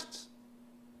Christ.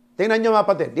 Tingnan nyo mga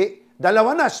kapatid,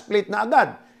 dalawa na, split na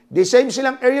agad. The same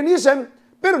silang Arianism,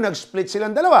 pero nag-split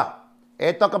silang dalawa.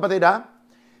 Ito kapatid ha,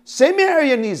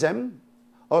 semi-Arianism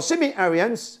o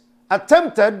semi-Arians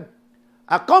attempted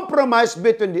a compromise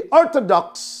between the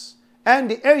Orthodox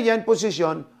and the Arian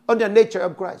position on the nature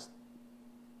of Christ.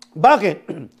 Bakit?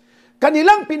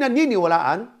 Kanilang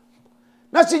pinaniniwalaan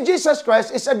na si Jesus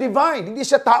Christ is a divine, hindi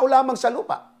siya tao lamang sa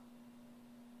lupa.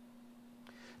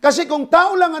 Kasi kung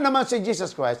tao lang naman si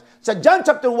Jesus Christ, sa John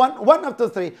chapter 1 up to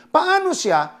 3, paano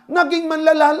siya naging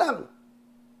manlalalang?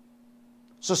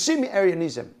 So,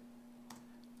 semi-Arianism.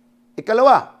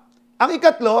 Ikalawa. Ang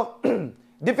ikatlo,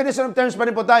 definition of terms pa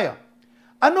rin po tayo.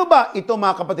 Ano ba ito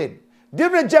mga kapatid? They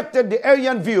rejected the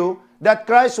Arian view that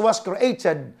Christ was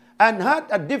created and had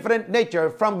a different nature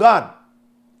from God.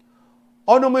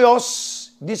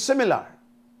 Onomios, dissimilar.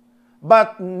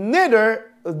 But neither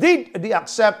did they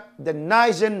accept the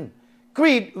Nicene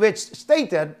Creed, which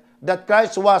stated that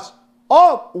Christ was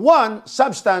of one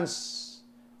substance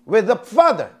with the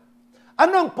Father.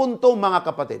 Ano ang punto mga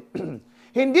kapatid?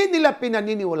 Hindi nila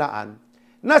pinaniniwalaan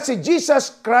na si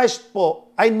Jesus Christ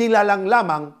po ay nilalang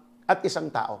lamang at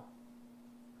isang tao.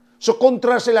 So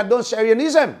kontra sila doon sa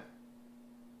Arianism.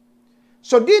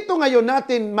 So dito ngayon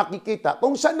natin makikita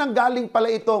kung saan nanggaling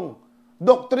pala itong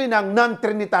doktrinang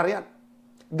non-Trinitarian.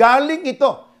 Galing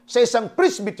ito sa isang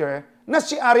presbyter na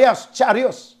si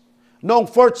Arius, noong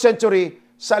 4th century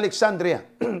sa Alexandria.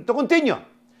 To continue,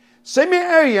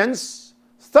 semi-Arians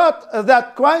thought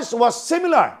that Christ was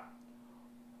similar,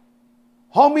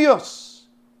 homoios,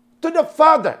 to the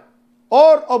Father,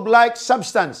 or of like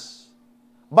substance,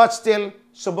 but still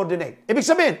subordinate. Ibig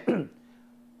sabihin,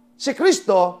 si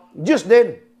Kristo, Diyos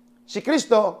din. Si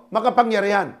Kristo,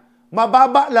 makapangyarihan.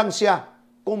 Mababa lang siya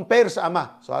compare sa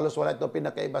Ama. So halos wala ito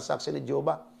pinakaiba sa saksi ni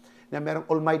Jehovah na merong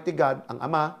Almighty God, ang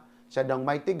Ama, siya ng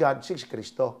Mighty God, si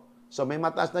Kristo. So may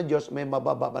mataas na Diyos, may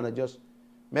mababa na Diyos.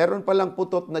 Meron palang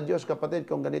putot na Diyos, kapatid,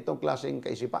 kung ganitong klaseng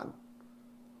kaisipan.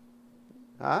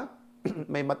 Ha?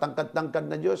 May matangkad-tangkad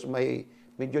na Diyos, may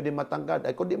medyo di matangkad.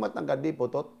 Ay, kung di matangkad, di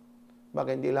putot.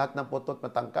 Baka hindi lahat ng putot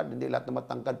matangkad, hindi lahat ng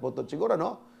matangkad putot. Siguro,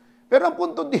 no? Pero ang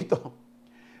punto dito,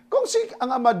 kung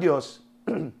ang Ama Diyos,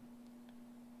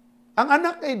 ang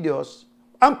anak ay Diyos,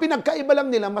 ang pinagkaiba lang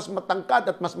nila, mas matangkad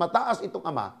at mas mataas itong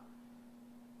Ama,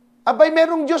 abay,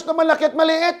 merong Diyos na malaki at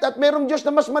maliit, at merong Diyos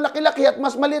na mas malaki-laki at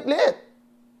mas maliit-liit.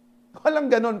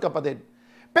 Walang ganon, kapatid.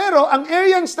 Pero ang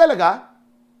Arians talaga,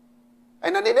 ay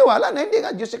naniniwala na hindi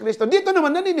nga Diyos si Kristo. Dito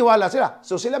naman naniniwala sila.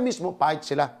 So sila mismo, fight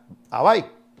sila. Away.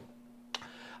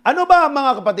 Ano ba,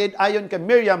 mga kapatid, ayon kay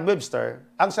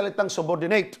Merriam-Webster, ang salitang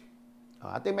subordinate?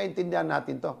 Ating maintindihan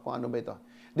natin to, kung ano ba ito.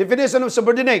 Definition of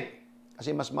subordinate.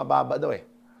 Kasi mas mababa daw eh.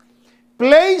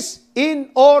 Place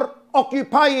in or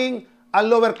occupying a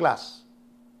lower class.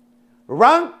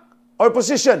 Rank or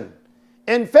position.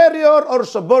 Inferior or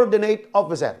subordinate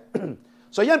officer.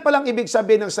 So yan palang ibig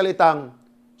sabihin ng salitang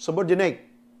subordinate.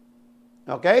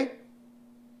 Okay?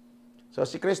 So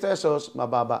si Kristo Jesus,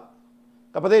 mababa.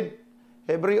 Kapatid,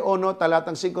 Hebreo 1,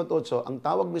 talatang 5-8, ang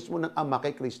tawag mismo ng Ama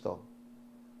kay Kristo,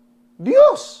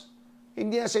 Diyos.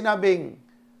 Hindi na sinabing,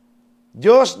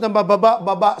 Diyos na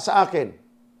mababa-baba sa akin,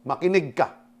 makinig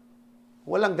ka.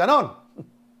 Walang ganon.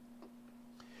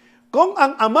 Kung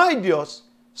ang Ama ay Diyos,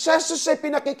 si Jesus ay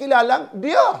pinakikilalang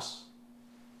Diyos.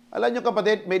 Alam niyo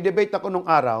kapatid, may debate ako nung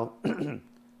araw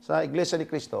sa Iglesia ni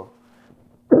Cristo.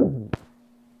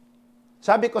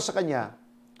 Sabi ko sa kanya,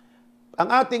 ang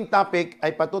ating topic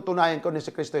ay patutunayan ko ni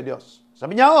si Cristo ay Diyos.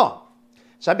 Sabi niya, oo.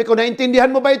 Sabi ko,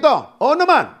 naintindihan mo ba ito? Oo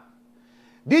naman.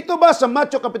 Dito ba sa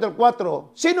Matthew Kapitulo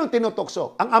 4, sinong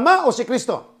tinutokso? Ang Ama o si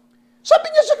Cristo? Sabi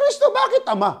niya si Cristo, bakit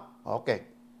Ama? Okay.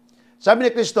 Sabi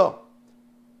ni Cristo,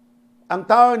 ang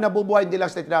tao na nabubuhay hindi lang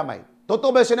sa tinamay.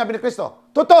 Totoo ba yung sinabi ni Cristo?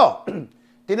 Totoo.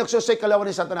 Tinukso sa ikalawa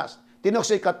ni Satanas.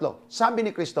 Tinukso sa ikatlo. Sabi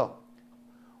ni Cristo,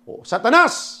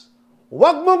 Satanas,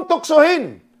 huwag mong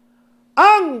tuksohin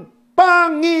ang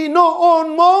Panginoon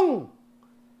mong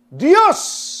Diyos.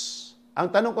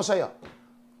 Ang tanong ko sa iyo,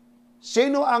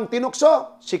 sino ang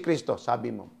tinukso? Si Kristo,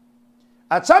 sabi mo.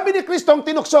 At sabi ni Kristo ang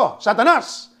tinukso,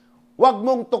 Satanas, huwag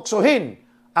mong tuksohin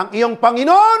ang iyong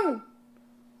Panginoon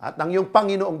at ang iyong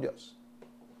Panginoong Diyos.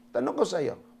 Tanong ko sa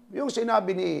iyo, yung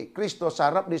sinabi ni Kristo sa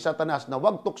harap ni Satanas na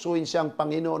huwag tuksuhin siyang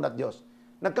Panginoon at Diyos,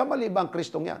 nagkamali ba ang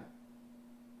Kristong yan?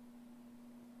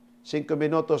 5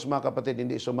 minutos, mga kapatid,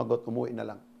 hindi sumagot, umuwi na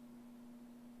lang.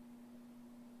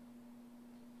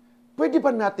 Pwede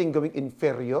ba natin gawing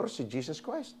inferior si Jesus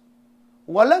Christ?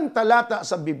 Walang talata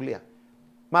sa Biblia,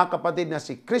 mga kapatid, na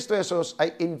si Kristo Jesus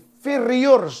ay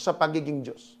inferior sa pagiging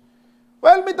Diyos.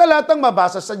 Well, may talatang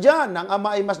mabasa sa diyan, ang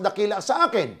Ama ay mas dakila sa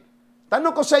akin.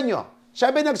 Tanong ko sa inyo,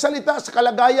 siya ba nagsalita sa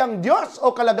kalagayang Diyos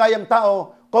o kalagayang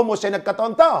tao kung siya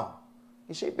nagkataong tao?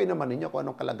 Isipin naman ninyo kung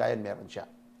anong kalagayan meron siya.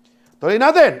 Tuloy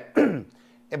natin.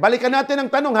 Balikan natin ang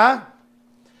tanong, ha?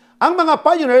 Ang mga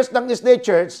pioneers ng SDA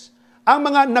Church, ang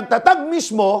mga nagtatag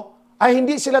mismo, ay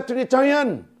hindi sila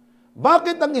Trinitarian.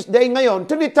 Bakit ang SDA ngayon,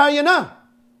 Trinitarian na?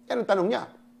 Yan ang tanong niya.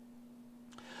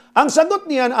 Ang sagot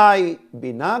niyan ay,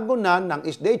 binago na ng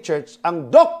SDA Church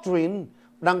ang doctrine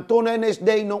ng tunay na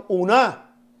SDA noong una.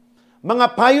 Mga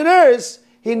pioneers,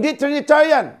 hindi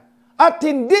Trinitarian. At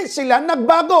hindi sila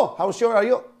nagbago. How sure are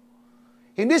you?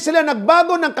 Hindi sila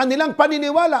nagbago ng kanilang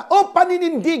paniniwala o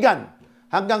paninindigan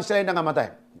hanggang sila nangamatay.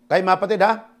 Kaya mga kapatid,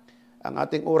 ha? Ang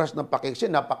ating oras ng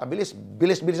pakiksin, napakabilis.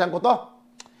 Bilis-bilisan ko to.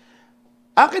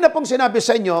 Akin na pong sinabi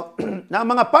sa inyo na ang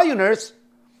mga pioneers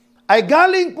ay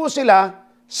galing po sila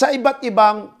sa iba't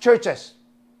ibang churches.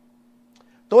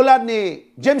 Tulad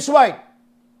ni James White,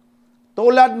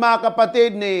 tulad mga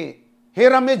kapatid ni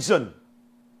Hiram Edson,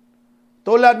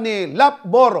 tulad ni Lap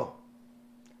Boro,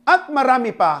 at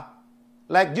marami pa,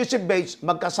 like Joseph Bates,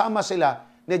 magkasama sila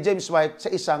ni James White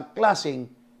sa isang klaseng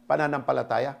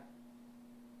pananampalataya.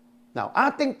 Now,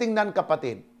 ating tingnan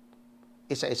kapatid,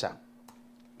 isa-isa.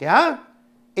 Kaya,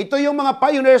 ito yung mga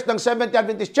pioneers ng Seventh-day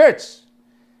Adventist Church.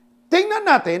 Tingnan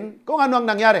natin kung ano ang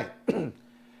nangyari.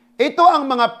 Ito ang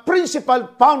mga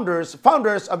principal founders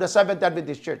of the Seventh-day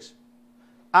Adventist Church.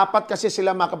 4 kasi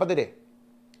sila mga kapatid eh.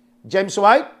 James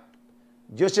White,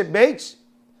 Joseph Bates,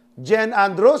 Jen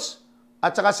Andrews,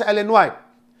 at saka si Ellen White.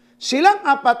 Silang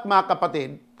 4 mga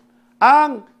kapatid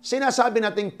ang sinasabi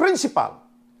nating principal.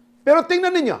 Pero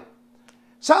tingnan ninyo,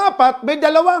 sa 4, may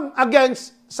 2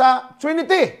 against sa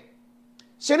Trinity.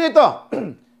 Sino ito?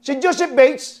 Si Joseph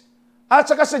Bates at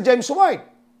saka si James White.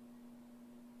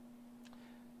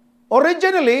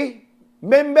 Originally,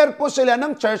 member po sila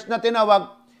ng church na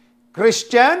tinawag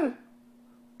Christian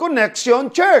Connection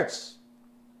Church.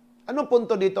 Anong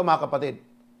punto dito mga kapatid?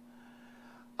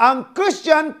 Ang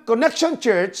Christian Connection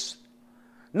Church,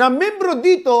 na membro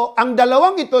dito, ang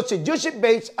 2 ito, si Joseph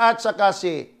Bates at saka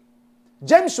si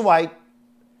James White,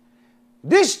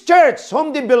 this church,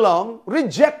 whom they belong,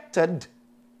 rejected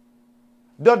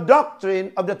the doctrine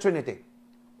of the Trinity.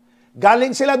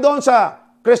 Galing sila doon sa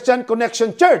Christian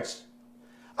Connection Church.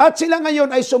 At sila ngayon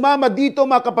ay sumama dito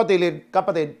mga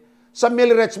kapatid sa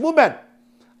Mille Rights Movement.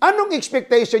 Anong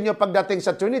expectation nyo pagdating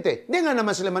sa Trinity? Hindi nga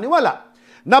naman sila maniwala.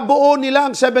 Nabuo nila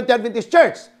ang Seventh-day Adventist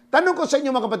Church. Tanong ko sa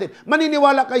inyo mga kapatid,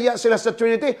 maniniwala kaya sila sa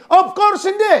Trinity? Of course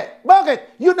hindi!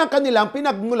 Bakit? Yun ang kanilang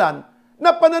pinagmulan na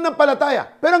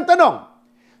pananampalataya. Pero ang tanong,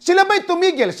 sila ba'y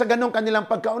tumigil sa ganong kanilang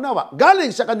pagkaunawa? Galing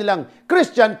sa kanilang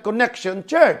Christian Connection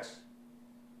Church.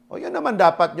 O yan naman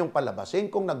dapat yung palabasin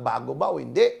kung nagbago ba o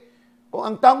hindi. Kung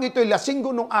ang taong ito'y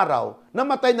lasinggo nung araw,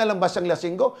 namatay na lang ba siyang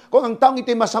lasinggo? Kung ang taong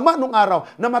ito'y masama nung araw,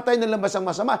 namatay na lang ba siyang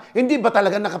masama? Hindi ba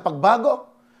talaga nakapagbago?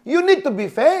 You need to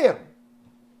be fair.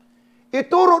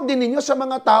 Ituro din ninyo sa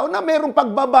mga tao na mayroong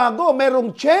pagbabago,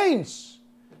 mayroong change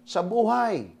sa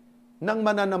buhay ng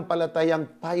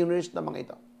mananampalatayang pioneers na mga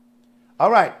ito.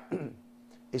 Alright.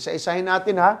 Isa-isahin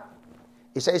natin ha.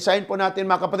 Isa-isahin po natin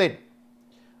mga kapatid.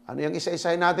 Ano yung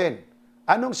isa-isahin natin?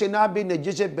 Anong sinabi ni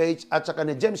Joseph Bates at saka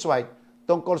ni James White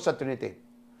tungkol sa Trinity?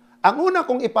 Ang una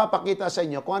kong ipapakita sa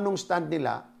inyo kung anong stand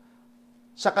nila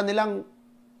sa kanilang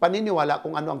paniniwala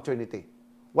kung ano ang Trinity.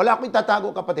 Wala akong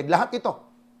itatago, kapatid. Lahat ito.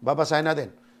 Babasahin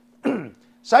natin.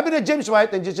 Sabi ni James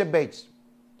White and Joseph Bates,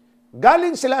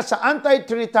 galing sila sa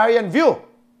anti-Trinitarian view.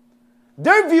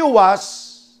 Their view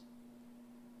was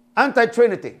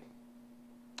anti-Trinity.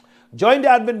 During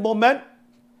the Advent movement,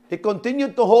 they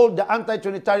continued to hold the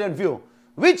anti-Trinitarian view,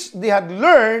 which they had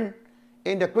learned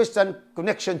in the Christian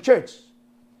Connection Church.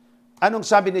 Anong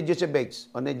sabi ni Joseph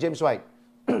Bates o ni James White?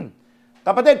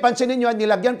 Kapatid, pansinin nyo,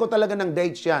 nilagyan ko talaga ng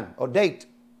dates yan, o date.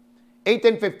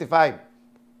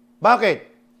 1855. Bakit?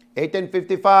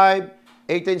 1855,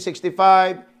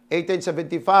 1865,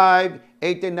 1875,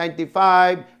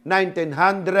 1895,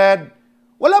 1900.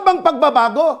 Wala bang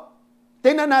pagbabago?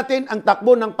 Tingnan natin ang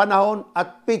takbo ng panahon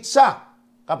at pizza.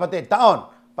 Kapatid, taon.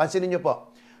 Pansinin niyo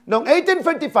po. Noong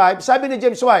 1855, sabi ni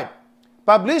James White,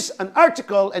 published an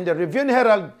article in the Review and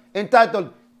Herald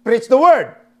entitled, Preach the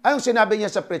Word. Anong sinabi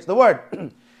niya sa Preach the Word?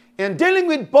 In dealing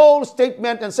with Paul's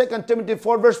statement in 2 Timothy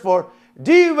 4 verse 4,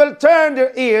 they will turn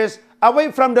their ears away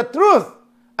from the truth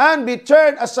and be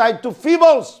turned aside to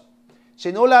fables.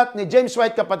 Sinulat ni James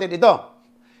White, kapatid, ito.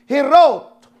 He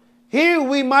wrote, here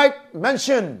we might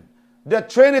mention the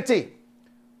Trinity,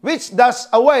 which does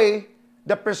away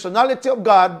the personality of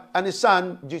God and His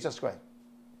Son, Jesus Christ.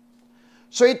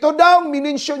 So ito daw,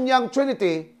 minensyon niyang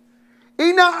Trinity,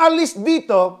 inaalis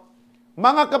dito,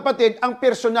 mga kapatid, ang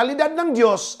personalidad ng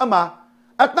Diyos, Ama,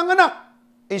 at ng Anak.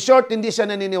 In short, hindi siya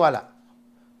naniniwala.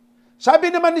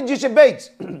 Sabi naman ni Joseph Bates,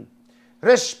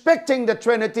 respecting the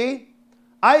Trinity,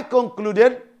 I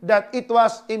concluded that it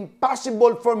was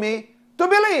impossible for me to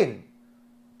believe.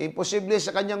 Imposible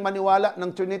sa kanyang maniwala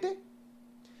ng Trinity.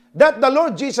 That the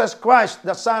Lord Jesus Christ,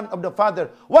 the Son of the Father,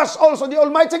 was also the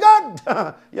Almighty God.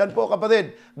 Yan po,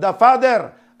 kapatid. The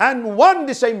Father and one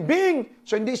the same being.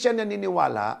 So hindi siya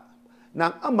naniniwala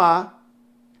ng Ama,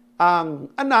 ang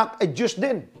Anak ay Diyos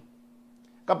din.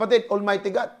 Kapatid,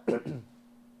 Almighty God.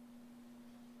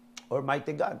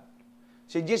 Almighty God.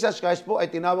 Si Jesus Christ po ay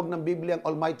tinawag ng Biblia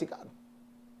ang Almighty God.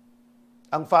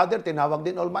 Ang Father tinawag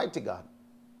din Almighty God.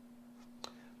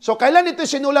 So, kailan ito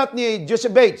sinulat ni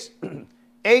Joseph Bates?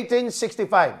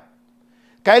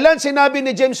 1865. Kailan sinabi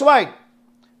ni James White?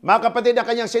 Mga kapatid, ang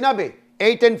kanyang sinabi,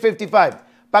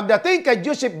 1855. Pagdating kay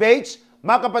Joseph Bates,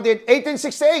 mga kapatid,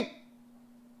 1868.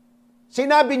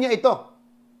 Sinabi niya ito.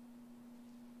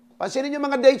 Pansinin niyo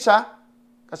mga dates, ha?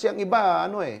 Kasi ang iba,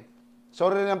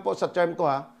 sorry lang po sa term ko,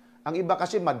 ha? Ang iba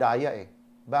kasi madaya,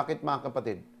 Bakit, mga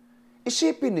kapatid?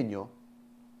 Isipin ninyo,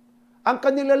 ang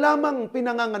kanila lamang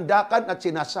pinangangandakan at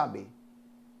sinasabi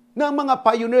na ang mga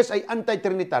pioneers ay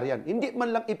anti-Trinitarian. Hindi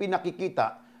man lang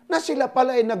ipinakikita na sila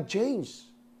pala ay nag-change.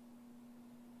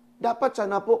 Dapat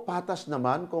sana po patas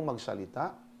naman kung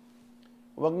magsalita.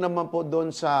 Huwag naman po doon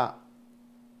sa,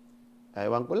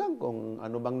 ewan ko lang kung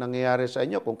ano bang nangyayari sa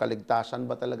inyo, kung kaligtasan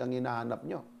ba talagang hinahanap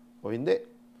nyo o hindi.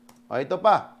 O ito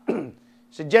pa,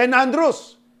 si Jen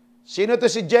Andrews. Sino to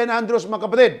si Jen Andrews, mga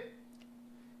kapatid?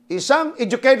 Isang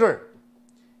educator,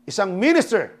 isang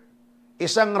minister,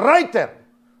 isang writer,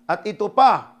 at ito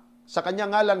pa, sa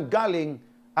kanyang ngalan galing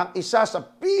ang isa sa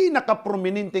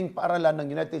pinaka-prominenteng paaralan ng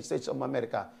United States of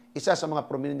America. Isa sa mga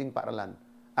prominenteng paaralan,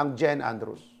 ang Jen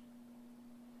Andrews.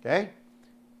 Okay?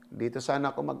 Dito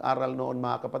sana ako mag-aral noon,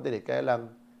 mga kapatid. Kaya lang,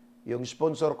 yung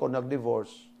sponsor ko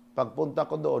nag-divorce. Pagpunta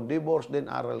ko doon, divorce din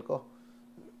aral ko.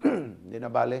 Hindi na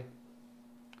bale.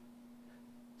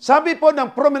 Sabi po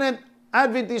ng prominent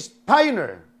Adventist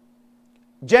pioneer,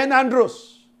 Jen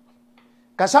Andrews,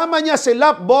 kasama niya si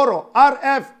Lap Boro,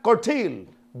 R.F. Cortil,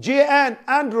 J.N.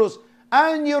 Andrews,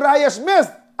 and Uriah Smith.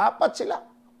 4 sila.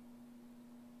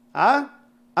 Ha?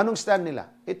 Anong stand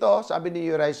nila? Ito, sabi ni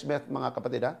Uriah Smith, mga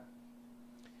kapatid, ha?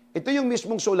 Ito yung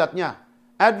mismong sulat niya.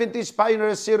 Adventist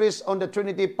Pioneer Series on the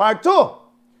Trinity Part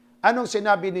 2. Anong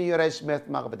sinabi ni Uriah Smith,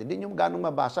 mga kapatid? Hindi nyo ganong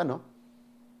mabasa, no?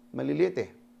 Maliliit,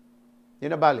 Hindi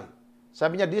na bali.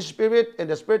 Sabi niya, this Spirit and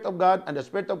the Spirit of God and the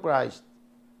Spirit of Christ.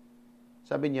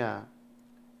 Sabi niya,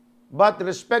 but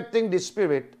respecting the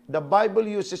Spirit, the Bible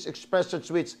uses expressions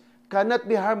which cannot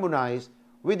be harmonized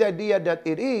with the idea that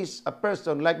it is a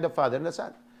person like the Father and the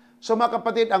Son. So mga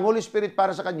kapatid, ang Holy Spirit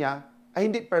para sa Kanya ay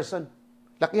hindi person.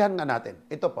 Lakihan nga natin.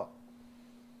 Ito po.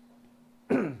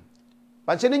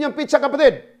 Pansinin yung pizza,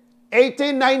 kapatid.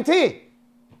 1890.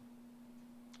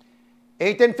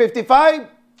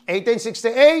 1855,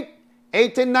 1868,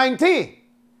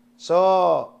 1890. So,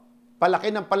 palaki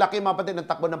ng palaki, mga kapatid, ng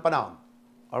takbo ng panahon.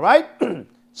 Alright?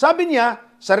 Sabi niya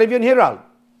sa Review and Herald,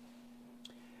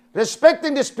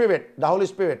 respecting the Spirit, the Holy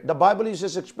Spirit, the Bible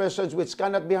uses expressions which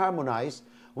cannot be harmonized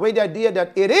with the idea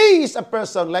that it is a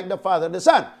person like the Father and the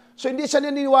Son. So, hindi siya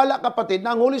naniniwala, kapatid,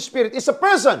 na ang Holy Spirit is a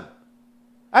person.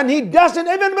 And he doesn't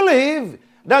even believe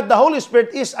that the Holy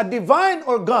Spirit is a divine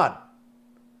or God.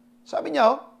 Sabi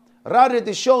niya, rather it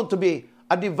is shown to be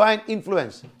a divine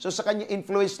influence. So sa kanya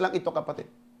influence lang ito, kapatid.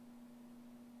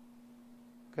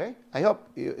 Okay? I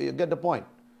hope you get the point.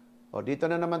 O, dito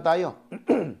na naman tayo.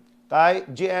 Kay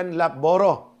G.N.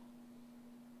 Lapboro.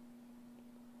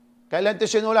 Kailan ito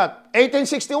sinulat?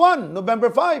 1861,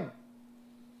 November 5.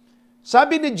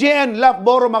 Sabi ni G.N.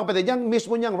 Lapboro, mga kapatid, yan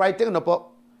mismo niyang writing, ano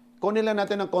po? Kunin lang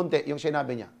natin ng konti yung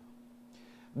sinabi niya.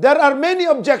 There are many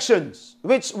objections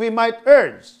which we might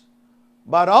urge,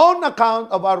 but on account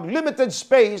of our limited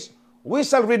space, we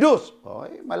shall reduce.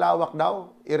 Okay, malawak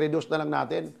daw. I-reduce na lang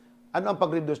natin. Ano ang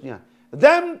pag-reduce niya?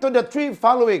 Them to the three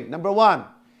following. Number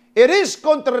 1, it is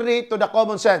contrary to the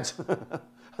common sense.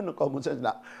 Ano common sense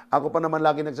na? Ako pa naman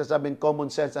lagi nagsasabing common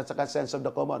sense at saka sense of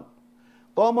the common.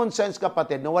 Common sense,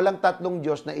 kapatid, na walang tatlong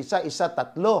Diyos na isa,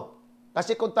 tatlo.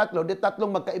 Kasi kung tatlo, di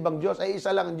tatlong magkaibang Diyos, ay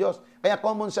isa lang ang Diyos. Kaya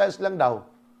common sense lang daw,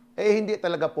 hindi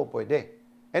talaga po pwede.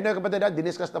 Kapatid,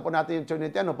 diniscuss na po natin yung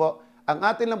Trinity. Ano po? Ang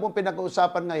atin lang pong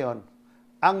pinag-uusapan ngayon,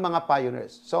 ang mga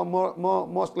pioneers. So,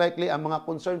 most likely, ang mga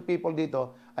concerned people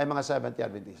dito ay mga Seventh-day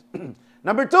Adventists.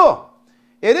 Number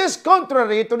 2, it is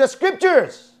contrary to the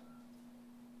Scriptures.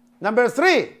 Number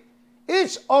 3,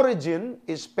 its origin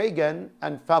is pagan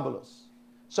and fabulous.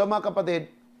 So, mga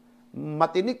kapatid,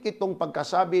 matinik itong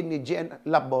pagkasabi ni G.N.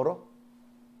 Lapboro.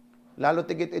 Lalo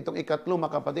tigit itong ikatlo,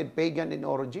 mga kapatid, pagan in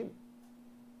origin.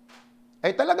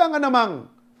 Ay talaga nga namang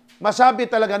masabi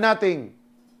talaga nating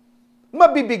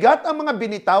mabibigat ang mga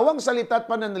binitawang salita at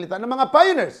pananalita ng mga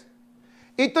pioneers.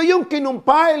 Ito yung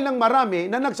kinumpile ng marami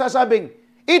na nagsasabing,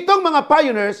 itong mga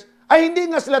pioneers ay hindi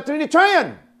nga sila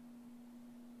Trinitarian.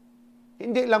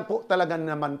 Hindi lang po talaga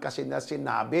naman kasi na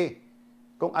sinabi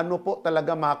kung ano po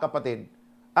talaga, mga kapatid,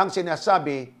 ang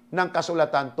sinasabi ng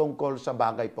kasulatan tungkol sa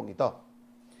bagay pong ito.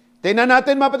 Tingnan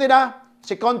natin, mga kapatid,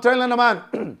 si Contrell na naman.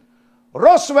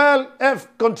 Roswell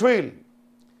F. Contrell.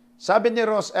 Sabi ni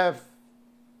Ross F.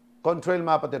 Contrell,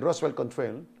 mga kapatid, Roswell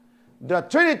Contrell, the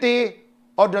Trinity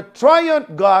or the Triune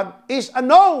God is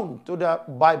unknown to the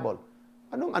Bible.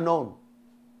 Anong unknown?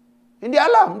 Hindi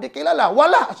alam, hindi kilala,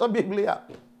 wala sa Biblia.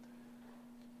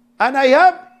 And I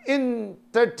have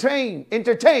entertained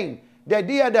the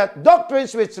idea that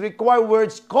doctrines which require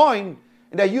words coined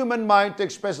in the human mind to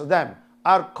express them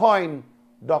are coined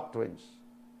doctrines.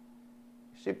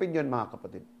 Isipin yun, mga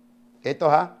kapatid. Ito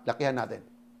lakihan natin.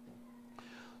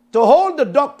 To hold the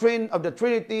doctrine of the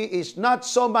Trinity is not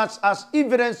so much as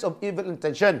evidence of evil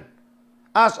intention,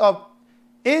 as of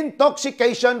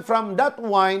intoxication from that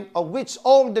wine of which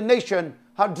all the nation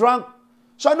had drunk.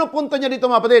 So ano punto niya dito,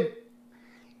 mga kapatid?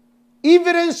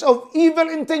 Evidence of evil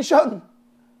intention.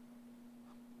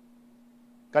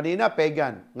 Kanina,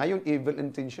 pagan. Ngayon, evil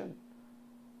intention.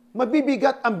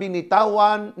 Mabibigat ang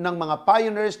binitawan ng mga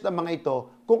pioneers ng mga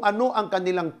ito kung ano ang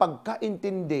kanilang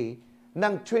pagkaintindi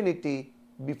ng Trinity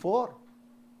before.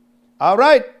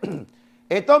 Alright.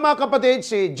 Ito, mga kapatid,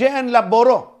 si G.N.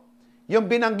 Lapboro, yung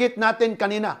binanggit natin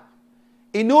kanina.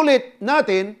 Inulit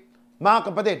natin, mga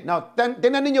kapatid. Now,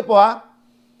 tingnan ninyo po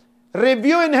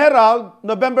Review and Herald,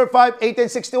 November 5,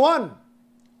 1861.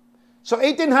 So,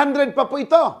 1800 pa po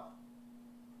ito.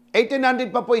 1800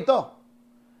 pa po ito.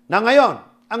 Na ngayon,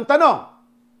 ang tanong,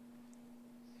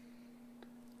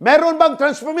 meron bang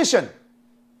transformation?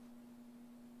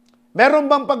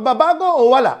 Meron bang pagbabago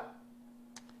o wala?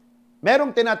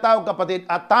 Merong tinatawag, kapatid,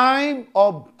 a time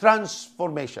of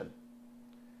transformation.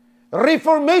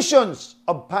 Reformations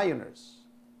of pioneers.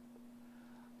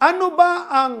 Ano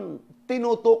ba ang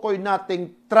tinutukoy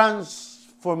nating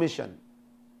transformation?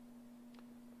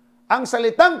 Ang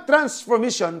salitang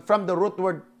transformation from the root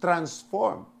word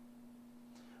transform.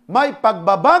 May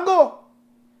pagbabago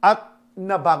at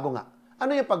nabago nga.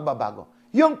 Ano yung pagbabago?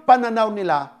 Yung pananaw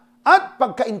nila at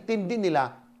pagkaintindi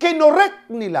nila, kinorek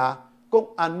nila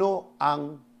kung ano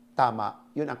ang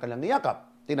tama. Yun ang kanilang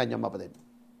niyakap. Tingnan niyo, mga kapatid.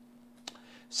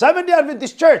 Seventh-day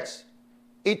Adventist Church,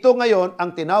 ito ngayon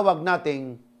ang tinawag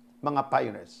nating mga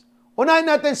pioneers. Unahin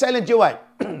natin sa Ellen G. White.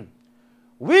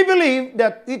 We believe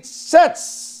that it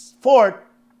sets forth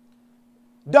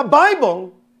the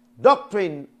Bible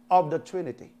doctrine of the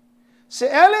Trinity. Si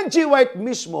Ellen G. White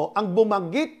mismo ang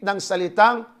bumanggit ng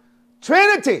salitang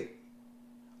Trinity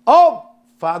of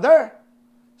Father,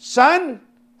 Son,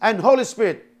 and Holy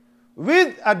Spirit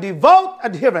with a devout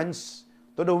adherence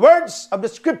to the words of the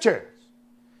Scriptures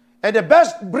and the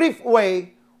best brief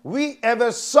way we ever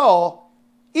saw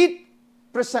it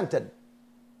presented.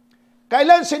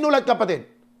 Kailan sinulat, kapatid?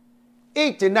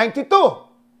 1892.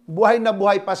 Buhay na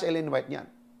buhay pa si Ellen White niyan.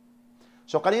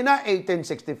 So kanina,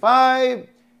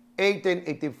 1865,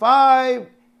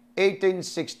 1885,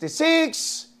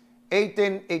 1866,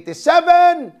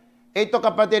 1887, ito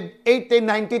kapatid,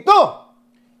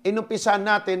 1892. Inumpisahan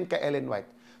natin kay Ellen White.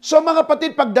 So mga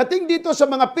kapatid, pagdating dito sa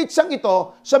mga pitsang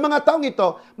ito, sa mga taong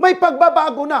ito, may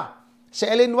pagbabago na. Si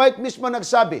Ellen White mismo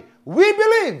nagsabi, we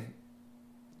believe.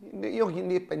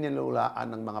 Hindi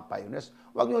pinaniwalaan ng mga pioneers.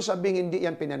 Huwag niyo sabihin hindi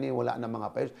yan pinaniwalaan ng mga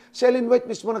pioneers. Si Ellen White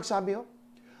mismo nagsabi,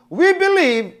 we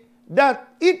believe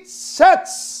that it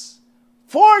sets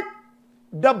forth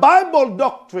the Bible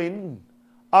doctrine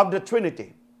of the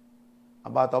Trinity.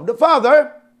 About of the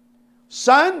Father,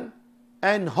 Son,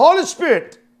 and Holy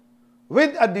Spirit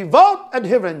with a devout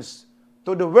adherence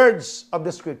to the words of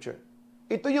the Scripture.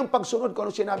 Ito yung pagsunod ko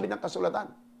ano sinabi ng kasulatan.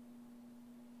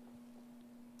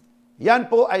 Yan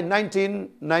po ay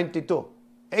 1892.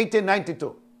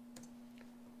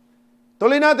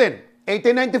 Tuloy natin,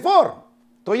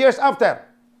 1894, 2 years after.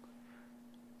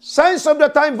 Signs of the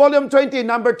Time, Volume 20,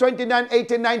 number 29,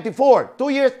 1894, 2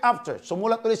 years after.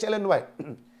 Sumulat ulit si Ellen White.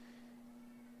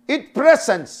 It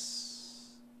presents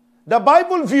the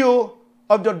Bible view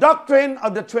of the doctrine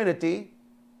of the Trinity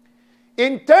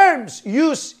in terms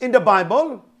used in the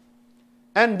Bible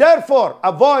and therefore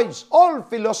avoids all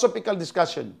philosophical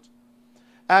discussions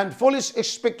and foolish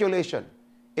speculation.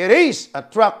 It is a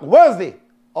track worthy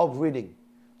of reading.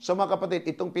 So mga kapatid,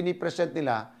 itong pinipresent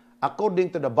nila,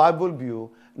 according to the Bible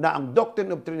view, na ang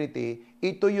doctrine of Trinity,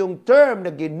 ito yung term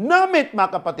na ginamit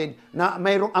mga kapatid, na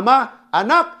mayroong Ama,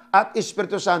 Anak, at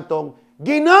Espiritu Santong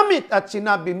ginamit at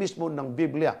sinabi mismo ng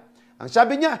Biblia. Ang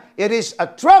sabi niya, it is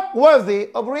a track worthy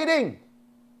of reading.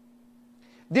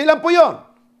 Di lang po yun.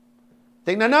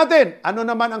 Tingnan natin, ano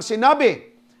naman ang sinabi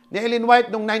ni Ellen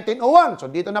White noong 1901. So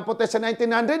dito na po tayo sa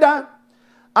 1900 ha.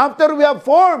 After we have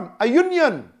formed a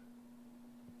union,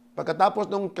 pagkatapos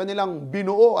nung kanilang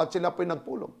binuo at sila po'y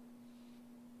nagpulong,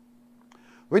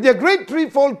 with a great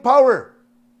threefold power,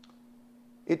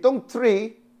 itong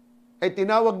three ay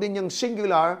tinawag din niyang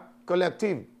singular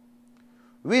collective.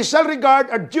 We shall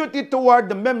regard our duty toward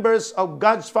the members of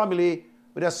God's family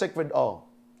with a sacred awe.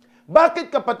 Bakit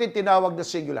kapatid tinawag na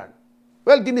singular?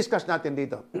 Well, diniscuss natin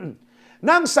dito.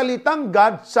 Nang salitang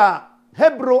God sa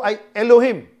Hebrew ay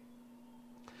Elohim.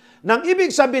 Nang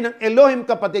ibig sabihin ng Elohim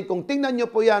kapatid, kung tingnan nyo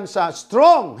po yan sa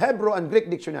Strong Hebrew and Greek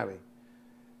Dictionary,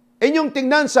 inyong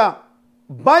tingnan sa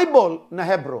Bible na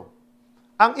Hebrew,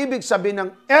 ang ibig sabihin ng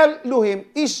Elohim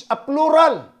is a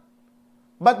plural.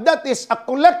 But that is a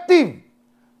collective.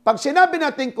 Pag sinabi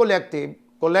natin collective,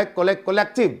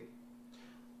 collective.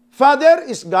 Father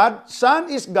is God, Son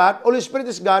is God, Holy Spirit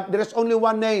is God, there is only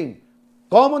one name.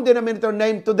 Common denominator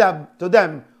name to them.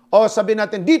 O sabi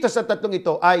natin dito sa tatlong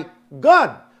ito ay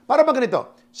God. Para ba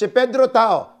ganito? Si Pedro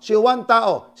tao, si Juan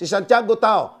tao, si Santiago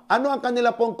tao. Ano ang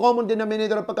kanila pong common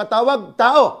denominator ng pagkatawag?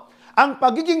 Tao. Ang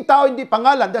pagiging tao hindi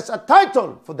pangalan, that's a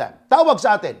title for them. Tawag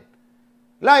sa atin.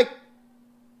 Like,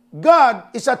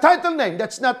 God is a title name,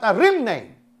 that's not a real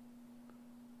name.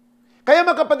 Kaya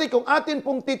mga kapatid, kung atin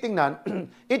pong titingnan,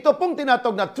 ito pong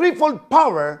tinatawag na threefold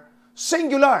power,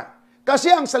 singular.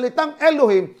 Kasi ang salitang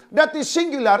Elohim, that is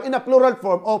singular in a plural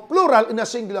form o plural in a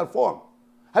singular form.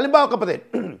 Halimbawa kapatid,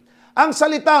 ang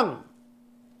salitang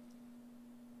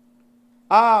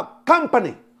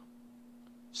company,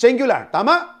 singular,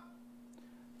 tama?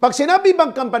 Pag sinabi bang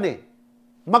company,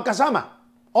 magkasama,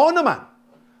 oo naman.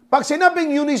 Pag sinabing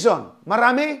unison,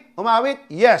 marami, umawit,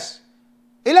 yes.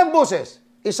 Ilang boses?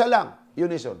 Isa lang,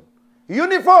 unison.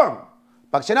 Uniform.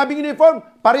 Pag sinabing uniform,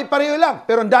 pare-pareho lang,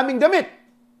 pero ang daming damit.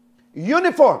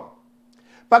 Uniform.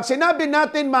 Pag sinabi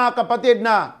natin mga kapatid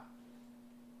na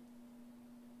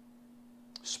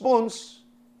spoons,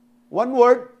 one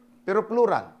word, pero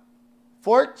plural.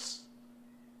 Forks,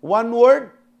 one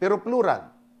word, pero plural.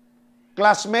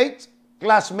 Classmates,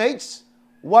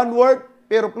 one word,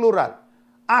 pero plural.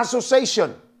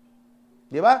 Association.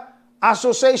 Di ba?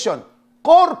 Association.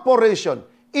 Corporation.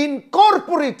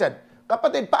 Incorporated.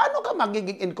 Kapatid, paano ka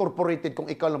magiging incorporated kung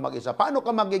ikaw lang mag-isa? Paano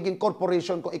ka magiging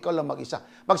corporation kung ikaw lang mag-isa?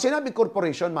 Pag sinabi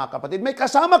corporation, mga kapatid, may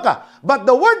kasama ka. But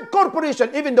the word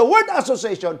corporation, even the word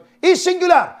association, is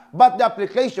singular. But the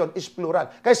application is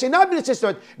plural. Kaya sinabi ni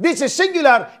Sister, this is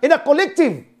singular in a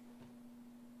collective.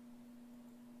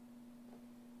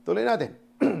 Tuloy natin.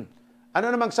 Ano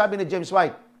namang sabi ni James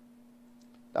White?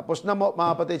 Tapos na mo, mga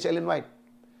kapatid, si Ellen White.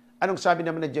 Anong sabi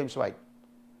naman ni James White?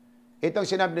 Itong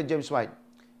sinabi ni James White.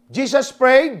 Jesus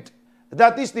prayed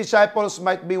that his disciples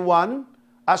might be one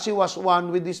as he was one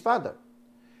with his Father.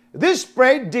 This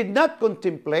prayer did not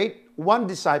contemplate one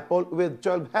disciple with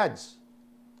 12 heads,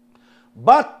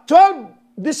 but 12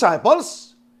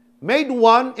 disciples made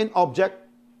one in object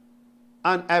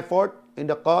and effort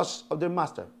in the cause of their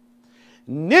Master.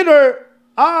 Neither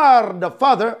are the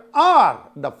Father,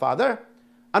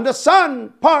 and the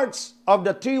Son parts of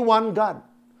the three-one God.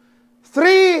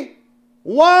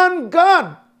 Three-one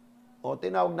God. O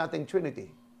tinawag natin Trinity.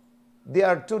 They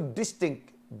are two distinct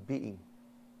beings.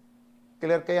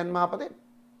 Clear kayan mga kapatid?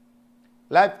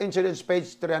 Life Insurance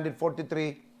page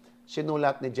 343,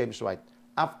 sinulat ni James White.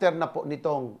 After na po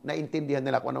nitong naintindihan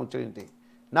nila kung anong Trinity.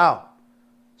 Now,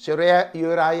 si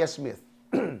Uriah Smith.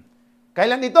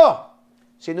 Kailan ito?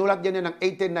 Sinulat niya ng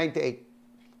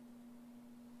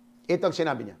 1898. Ito ang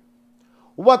sinabi niya.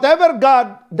 Whatever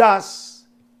God does,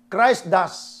 Christ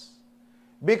does.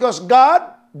 Because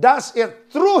God does it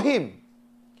through Him.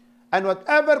 And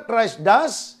whatever Christ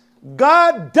does,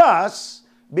 God does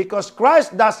because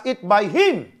Christ does it by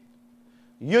Him.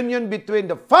 Union between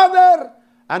the Father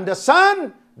and the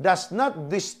Son does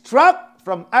not distract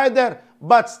from either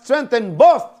but strengthen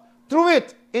both through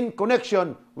it in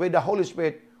connection with the Holy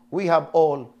Spirit we have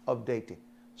all of deity.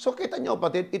 So kita nyo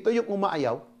kapatid, ito yung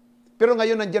umaayaw. Pero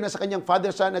ngayon nandiyan na sa kanyang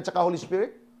Father, Son at saka Holy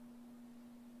Spirit.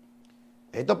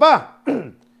 Ito pa.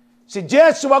 Si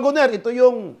J.S. Wagoner, ito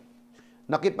yung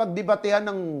nakipagdebatehan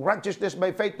ng righteousness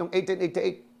by faith noong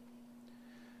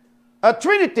 1888. A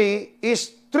Trinity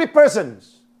is three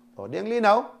persons. O, di ang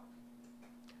linaw.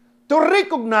 To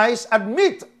recognize,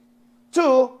 admit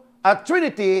to a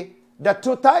Trinity, the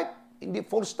true type, hindi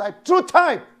false type, true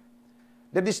type.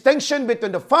 The distinction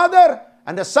between the Father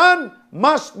and the Son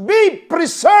must be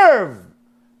preserved.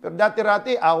 Pero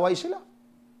dati-rati, away sila.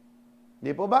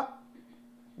 Di po ba?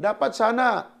 Dapat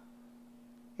sana,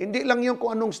 hindi lang yung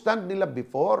kung anong stand nila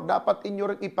before, dapat inyo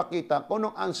rin ipakita kung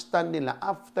anong ang stand nila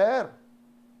after.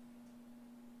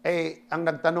 Ang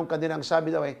nagtanong kanina, ang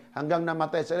sabi daw hanggang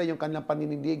namatay sila, yung kanilang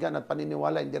paninindigan at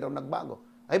paniniwala, hindi raw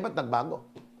nagbago. Ay, ba't nagbago?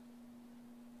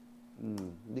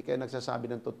 Hindi kayo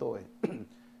nagsasabi ng totoo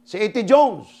Si A.T.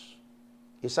 Jones,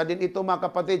 isa din ito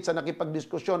mga kapatid sa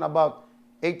nakipagdiskusyon about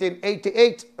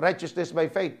 1888 righteousness by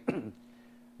faith.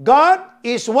 God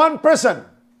is one person.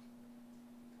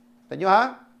 Tanyo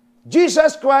ha?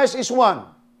 Jesus Christ is one.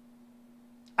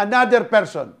 Another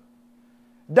person.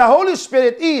 The Holy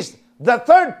Spirit is the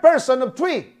third person of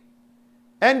three.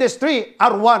 And these three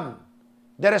are one.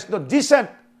 There is no dissent,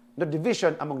 no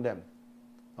division among them.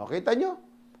 Okay, tanyo?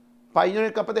 Pioneer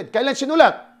kapatid. Kailan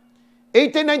sinulat?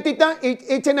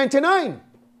 1899.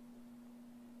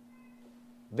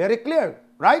 Very clear,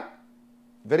 right?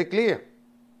 Very clear.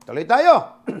 Tuloy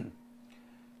tayo.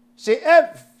 Si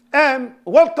F.M.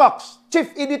 Wilcox,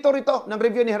 chief editor ito ng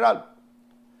Review ni Herald.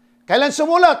 Kailan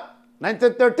sumulat?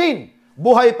 1913.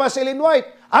 Buhay pa si Ellen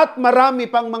White at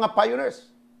marami pang mga pioneers.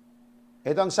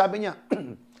 Ito ang sabi niya.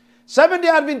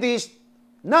 Seventh-day Adventist,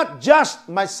 not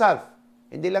just myself.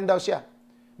 Hindi lang daw siya.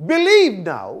 Believe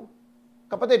now,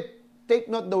 kapatid, take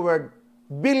note the word,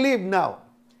 believe now.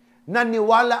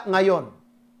 Naniwala ngayon,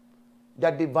 the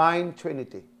Divine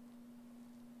Trinity.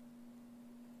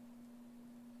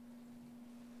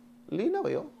 Linaw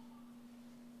yun.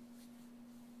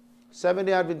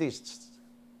 Seventh-day Adventists,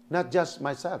 not just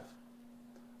myself.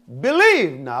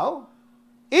 Believe now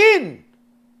in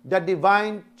the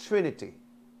Divine Trinity.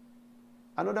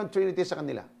 Ano daw Trinity sa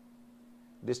kanila?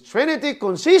 This Trinity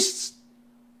consists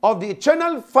of the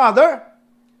Eternal Father,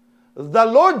 the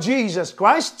Lord Jesus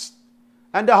Christ,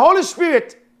 and the Holy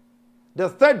Spirit, the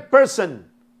third person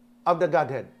of the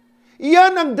Godhead.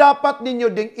 Iyan ang dapat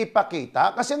ninyo ding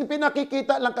ipakita kasi ang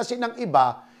pinakikita lang kasi ng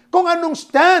iba kung anong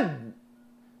stand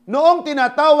noong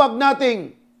tinatawag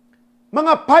nating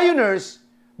mga pioneers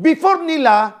before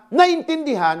nila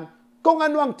naintindihan kung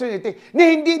ano ang Trinity.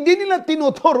 Hindi nila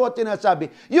tinuturo at sinasabi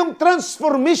yung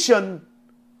transformation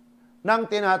ng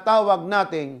tinatawag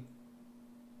nating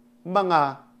mga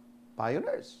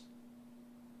pioneers.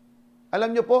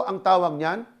 Alam nyo po, ang tawag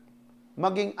niyan,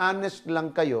 maging honest lang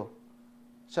kayo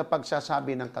sa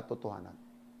pagsasabi ng katotohanan.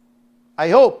 I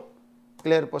hope,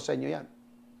 clear po sa inyo yan.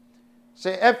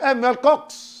 Si F.M. Wilcox,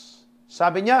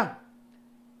 sabi niya,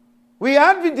 we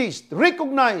Adventists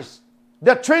recognize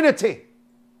the Trinity,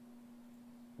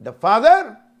 the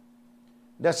Father,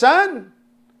 the Son,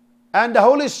 and the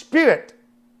Holy Spirit.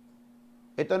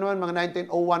 Ito naman, mga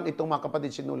 1901, itong mga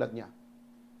kapatid sinulat niya.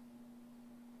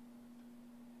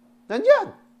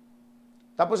 Nandiyan.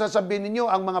 Tapos sasabihin ninyo,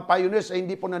 ang mga pioneers ay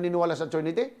hindi po naniniwala sa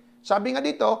Trinity. Sabi nga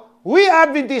dito, we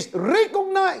Adventists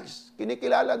recognize,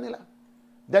 kinikilala nila,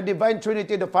 the Divine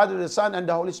Trinity, the Father, the Son, and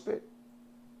the Holy Spirit.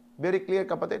 Very clear,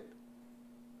 kapatid.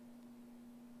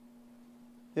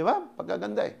 Di ba?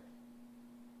 Pagkaganda eh.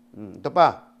 Ito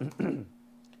pa.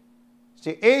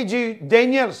 Si A.G.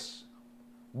 Daniels,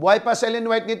 buhay pa si Ellen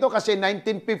White nito kasi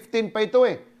 1915 pa ito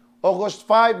eh. August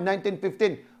 5,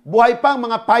 1915. Buhay pa ang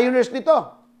mga pioneers nito.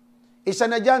 Isa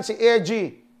na dyan si A.G.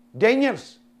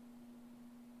 Daniels.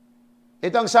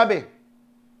 Ito ang sabi,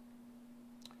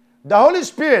 the Holy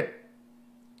Spirit,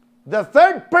 the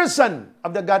third person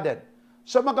of the Godhead.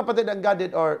 So mga kapatid, ang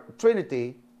Godhead or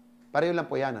Trinity, pareho lang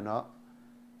po yan, ano?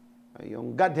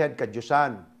 Yung Godhead,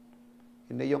 kadyusan.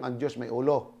 Hindi yung ang Diyos may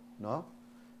ulo, no?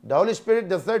 The Holy Spirit,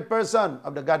 the third person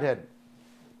of the Godhead.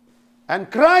 And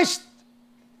Christ,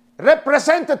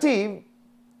 representative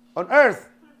on earth,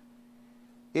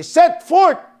 is set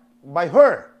forth by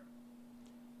her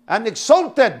and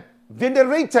exalted,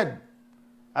 venerated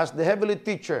as the heavenly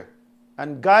teacher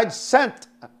and guide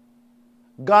sent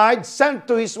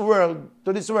to this world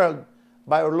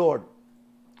by our Lord.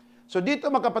 So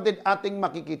dito mga kapatid, ating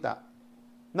makikita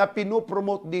na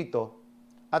pinopromote dito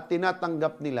at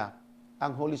tinatanggap nila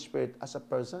ang Holy Spirit as a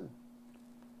person.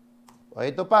 O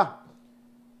ito pa,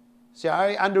 si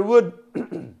R. Underwood,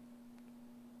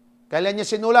 kailan niya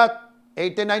sinulat?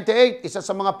 1898, isa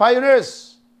sa mga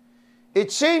pioneers.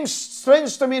 It seems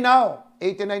strange to me now,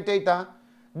 1898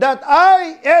 that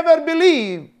I ever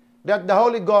believed that the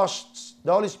Holy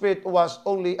Spirit was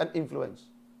only an influence.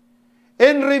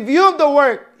 In review of the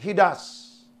work He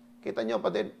does. Kita niyo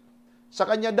kapatid, sa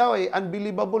Kanya daw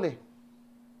unbelievable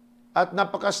At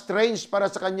napaka-strange para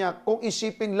sa Kanya kung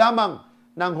isipin lamang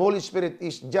ng Holy Spirit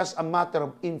is just a matter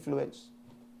of influence.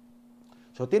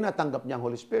 So tinatanggap niya ang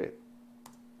Holy Spirit.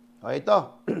 O ito,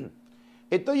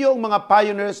 ito yung mga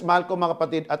pioneers, mahal ko mga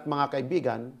kapatid at mga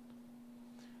kaibigan,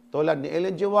 tulad ni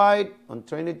Ellen G. White, on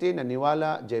Trinity,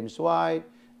 naniwala, James White,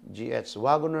 G.H.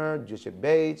 Waggoner, Joseph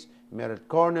Bates, Merritt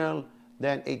Cornell,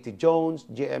 then A.T. Jones,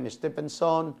 J.M.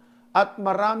 Stephenson, at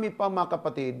marami pa mga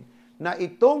kapatid na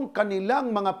itong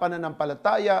kanilang mga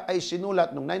pananampalataya ay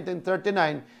sinulat noong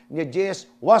 1939 ni J.S.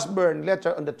 Washburn,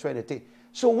 Letter on the Trinity.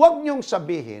 So wag niyong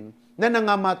sabihin na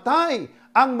nangamatay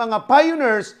ang mga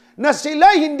pioneers na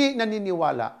sila'y hindi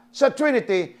naniniwala sa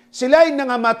Trinity, sila'y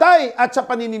nangamatay at sa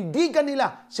paninindigan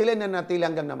nila, sila'y nanatili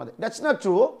hanggang namatay. That's not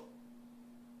true.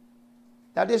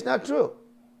 That is not true.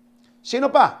 Sino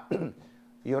pa?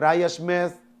 Uriah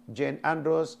Smith, Jane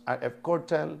Andrews, R.F.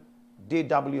 Cortell,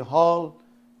 D.W. Hall,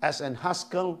 S.N.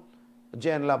 Haskell,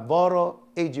 Jen Laboro,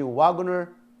 A.G.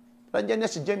 Waggoner, nandiyan na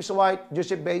si James White,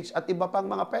 Joseph Bates, at iba pang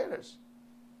mga pioneers.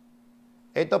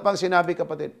 Ito pang sinabi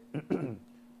kapatid,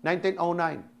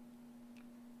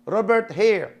 1909, Robert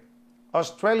Hare,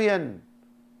 Australian,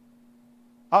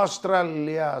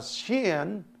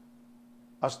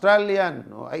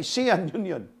 Asian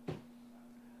Union.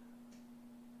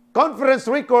 Conference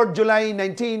record, July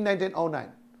 19,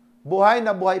 1909. Buhay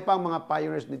na buhay pa ang mga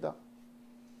pioneers nito.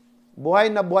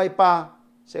 Buhay na buhay pa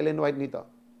si Ellen White nito.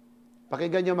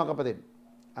 Pakinggan niyo mga kapatid,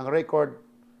 ang record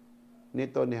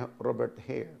nito ni Robert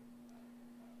Hare.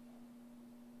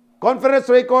 Conference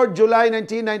record, July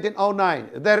 19,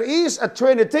 1909. There is a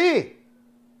Trinity,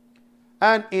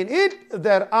 and in it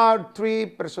there are three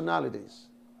personalities.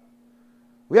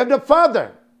 We have the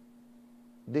Father,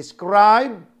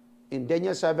 described in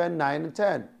Daniel 7, 9, and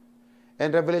 10, and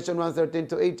Revelation 1, 13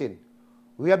 to 18.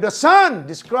 We have the Son,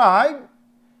 described,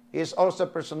 He is also a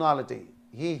personality.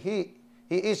 He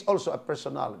is also a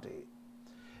personality.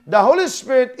 The Holy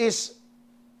Spirit is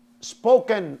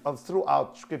spoken of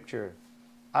throughout Scripture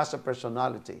as a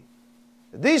personality.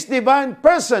 These divine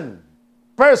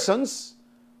persons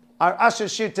are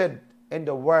associated in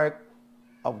the work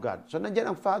of God. So nandiyan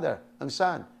ang Father, ang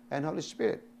Son, and Holy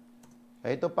Spirit.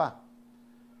 Ito pa.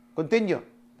 Continue.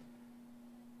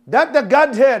 That the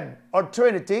Godhead or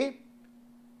Trinity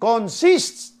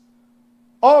consists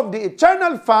of the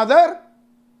eternal Father,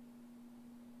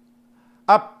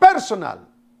 a personal,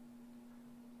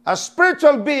 a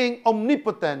spiritual being,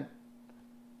 omnipotent,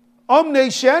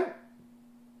 omniscient,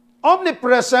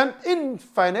 omnipresent,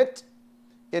 infinite,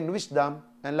 in wisdom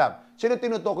and love. Sino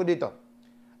tinutukoy dito?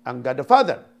 Ang God the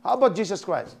Father. How about Jesus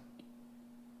Christ?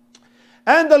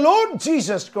 And the Lord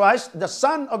Jesus Christ, the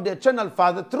Son of the eternal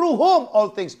Father, through whom all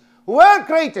things were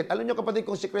created. Alam niyo kapatid,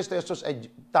 kung si Kristo Jesus ay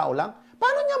tao lang,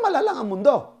 paano niya malalang ang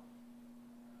mundo?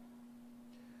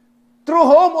 Through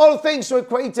whom all things were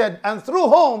created, and through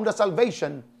whom the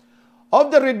salvation of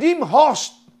the redeemed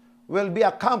host will be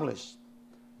accomplished.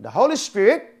 The Holy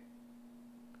Spirit,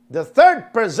 the third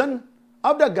person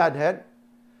of the Godhead,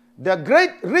 the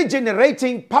great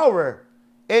regenerating power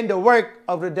in the work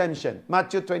of redemption.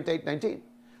 Matthew 28:19.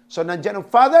 So nandiyan ang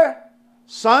Father,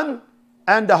 Son,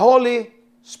 and the Holy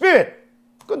Spirit.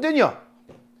 Continue.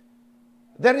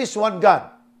 There is one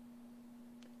God.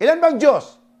 Ilan bang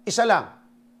Diyos? Isa lang.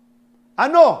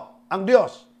 Ano ang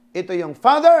Diyos? Ito yung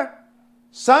Father,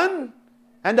 Son,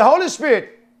 and the Holy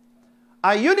Spirit.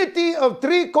 A unity of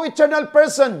three co-eternal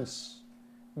persons.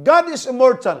 God is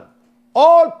immortal.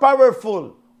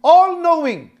 all-powerful,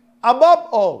 all-knowing,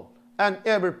 above all, and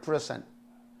ever-present.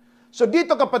 So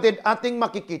dito kapatid, ating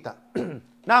makikita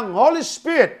na ang Holy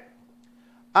Spirit,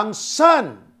 ang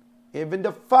Son, even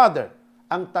the Father,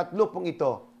 ang tatlo pong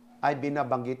ito ay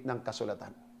binabanggit ng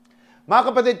kasulatan. Mga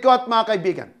kapatid ko at mga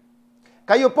kaibigan,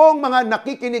 kayo pong mga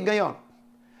nakikinig ngayon,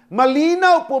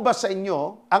 malinaw po ba sa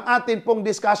inyo ang atin pong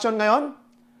discussion ngayon?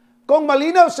 Kung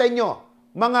malinaw sa inyo,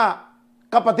 mga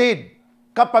kapatid,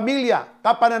 kapamilya,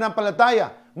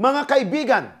 kapananampalataya, mga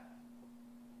kaibigan,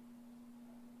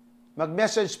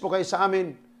 mag-message po kayo sa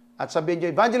amin at sabihin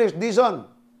niyo, Evangelist Dizon,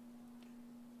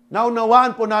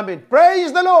 naunawaan po namin,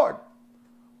 praise the Lord!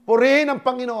 Purihin ang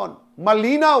Panginoon.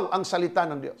 Malinaw ang salita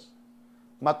ng Diyos.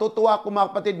 Matutuwa ko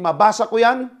mga kapatid, mabasa ko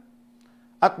yan,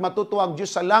 at matutuwa ang Diyos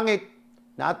sa langit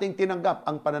na ating tinanggap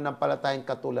ang pananampalatayang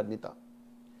katulad nito.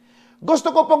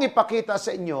 Gusto ko pong ipakita sa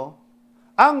inyo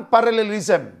ang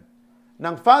parallelism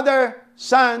ng Father,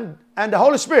 Son, and the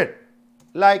Holy Spirit.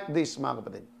 Like this, mga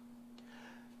kapatid.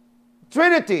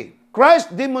 Trinity,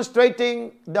 Christ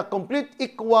demonstrating the complete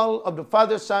equal of the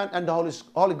Father, Son, and the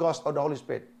Holy Ghost or the Holy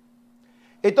Spirit.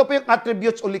 Ito po yung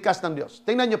attributes o likas ng Diyos.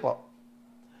 Tingnan niyo po.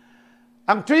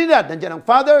 Ang Trinidad, nandiyan ang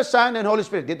Father, Son, and Holy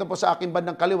Spirit. Dito po sa aking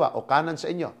bandang kaliwa o kanan sa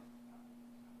inyo.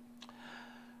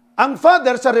 Ang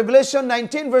Father sa Revelation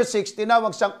 19 verse 6,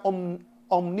 tinawag siyang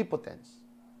omnipotence.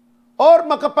 Or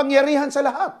makapangyarihan sa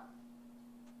lahat.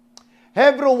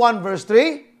 Hebrew 1 verse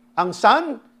 3, ang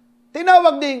Son,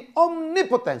 tinawag ding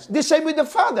omnipotence. The same with the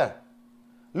Father.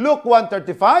 Luke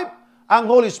 1:35, ang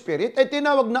Holy Spirit ay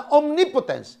tinawag na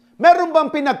omnipotence. Meron bang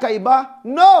pinagkaiba?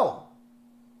 No.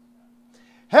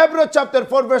 Hebrew chapter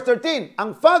 4 verse 13,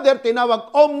 ang Father tinawag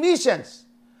omniscience.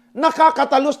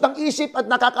 Nakakatalos ng isip at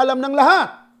nakakalam ng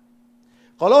lahat.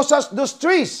 Colossians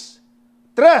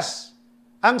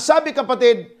 2:3, ang sabi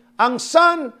kapatid, ang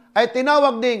Son ay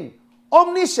tinawag ding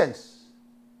omniscience.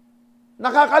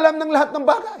 Nakakalam ng lahat ng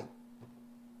bagay.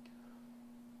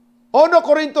 1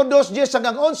 Corinto 2:10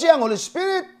 hanggang 11, ang Holy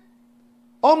Spirit,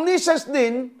 omniscience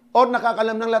din, o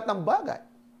nakakalam ng lahat ng bagay.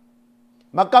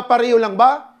 Magkapareho lang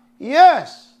ba?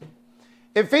 Yes.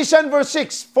 Ephesians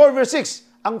 4 verse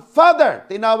 6, ang Father,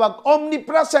 tinawag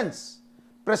omnipresence.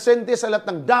 Presente sa lahat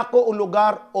ng dako o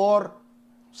lugar or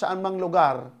saan mang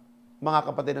lugar,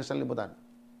 mga kapatid ng sanlibutan.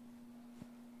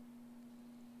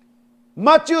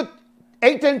 Matthew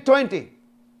 18:20,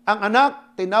 ang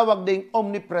anak, tinawag ding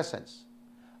omnipresence.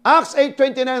 Acts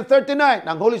 8:29-39,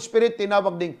 ang Holy Spirit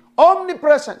tinawag ding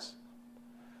omnipresence.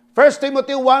 1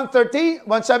 Timothy 1:17,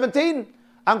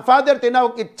 ang Father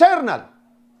tinawag eternal.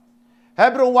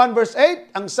 Hebrew 1 verse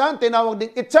 8, ang Son tinawag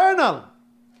ding eternal.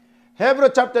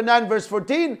 Hebrew chapter 9 verse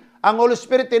 14, ang Holy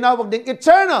Spirit tinawag ding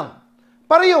eternal.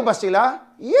 Pareho ba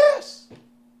sila? Yes.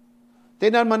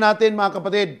 Tingnan man natin mga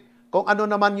kapatid, kung ano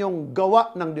naman yung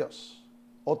gawa ng Diyos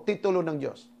o titulo ng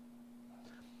Diyos.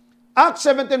 Acts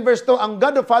 17 verse 2, ang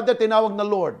God the Father tinawag na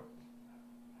Lord.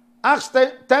 Acts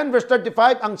 10 verse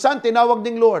 35, ang Son tinawag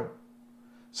ding Lord.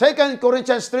 2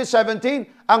 Corinthians 3:17,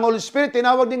 ang Holy Spirit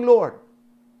tinawag ding Lord.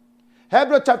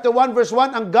 Hebrew chapter 1 verse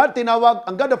 1, ang God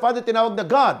the Father tinawag na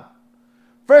God.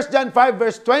 1 John 5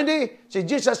 verse 20, si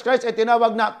Jesus Christ ay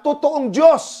tinawag na totoong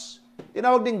Diyos.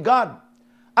 Tinawag ding God.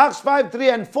 Acts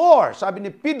 5:3 and 4, sabi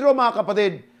ni Pedro mga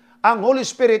kapatid, ang Holy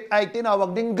Spirit ay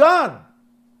tinawag ding God.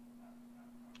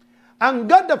 Ang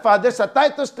God the Father sa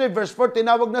Titus 3 verse 4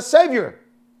 tinawag na Savior.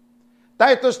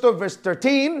 Titus 2 verse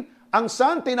 13, ang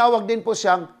Son tinawag din po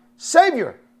siyang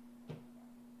Savior.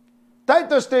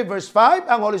 Titus 3 verse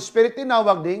 5, ang Holy Spirit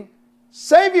tinawag ding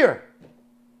Savior.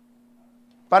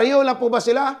 Pareho lang po ba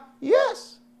sila?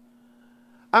 Yes.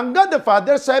 Ang God the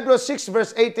Father sa Hebrews 6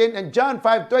 verse 18 and John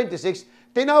 5:26,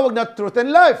 tinawag na truth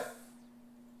and life.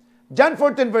 John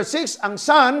 14 verse 6, ang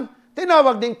Son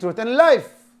tinawag ding truth and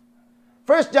life.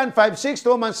 1 John 5:6,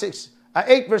 Romans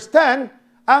 8 verse 10,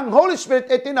 ang Holy Spirit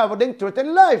ay tinawag ding truth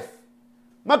and life.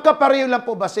 Magkapareho lang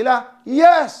po ba sila?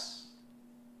 Yes.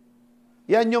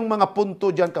 Yan yung mga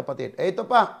punto dyan, kapatid. Ito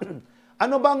pa,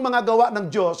 ano ba ang mga gawa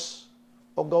ng Diyos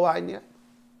o gawain niya?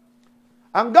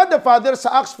 Ang God the Father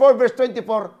sa Acts 4 verse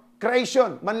 24,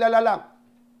 creation, manlalalang.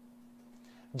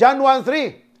 John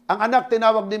 1:3, ang anak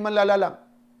tinawag din manlalalang.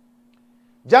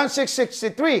 John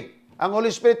 6:63, ang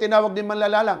Holy Spirit tinawag din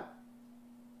manlalalang.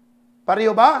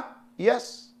 Pareho ba?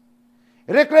 Yes.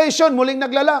 Recreation, muling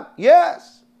naglalang.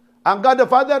 Yes. Ang God the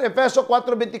Father, Efeso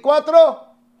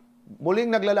 4:24,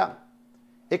 muling naglalang.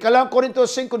 Ikalang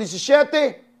Korintos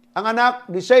 5:17, ang anak,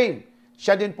 the same.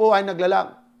 Siya din po ay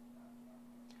naglalang.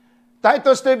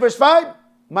 Titus 3 verse 5,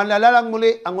 manlalalang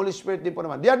muli, ang Holy Spirit din po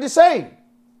naman. They are the same.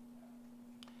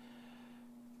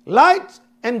 Light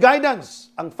and guidance.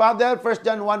 Ang Father, 1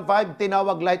 John 1:5,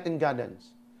 tinawag light and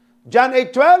guidance. John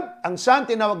 8:12, ang Son,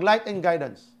 tinawag light and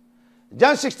guidance.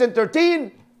 John 16:13,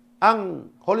 ang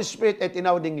Holy Spirit ay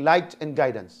tinawag ding light and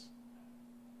guidance.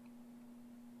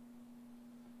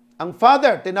 Ang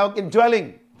Father, tinawag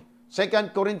indwelling.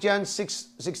 2 Corinthians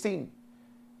 6:16.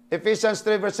 Ephesians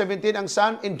 3 verse 17, ang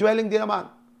Son, indwelling din naman.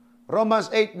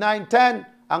 Romans 8, 9, 10,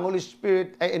 ang Holy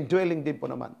Spirit ay indwelling din po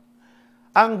naman.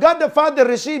 Ang God the Father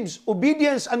receives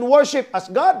obedience and worship as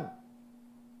God.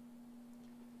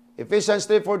 Ephesians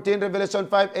 3:14, Revelation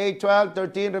 5:8, 12,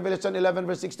 13, Revelation 11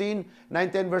 verse 16,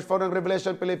 9, 10 verse 4 ng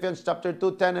Revelation, Philippians chapter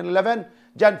 2, 10 and 11,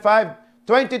 John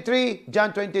 5:23,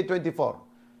 John 20:24.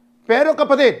 Pero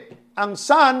kapatid, ang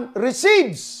Son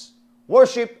receives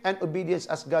worship and obedience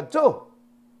as God too.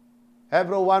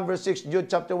 Hebrews 1 verse 6,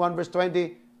 Jude chapter 1 verse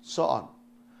 20, so on.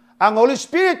 Ang Holy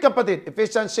Spirit, kapatid,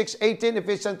 Ephesians 6:18,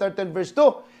 Ephesians 13 verse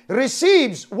 2,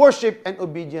 receives worship and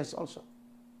obedience also.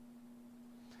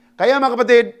 Kaya mga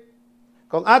kapatid,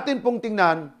 kung atin pong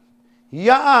tingnan,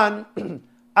 yaan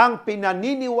ang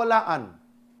pinaniniwalaan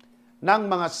ng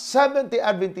mga Seventh-day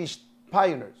Adventist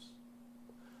pioneers.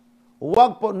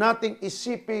 Huwag po nating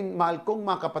isipin, mahal kong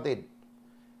mga kapatid,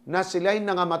 na sila'y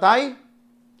nangamatay,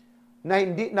 na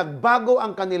hindi nagbago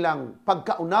ang kanilang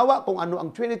pagkaunawa kung ano ang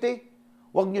Trinity.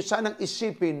 Huwag nyo sanang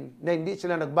isipin na hindi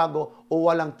sila nagbago o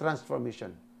walang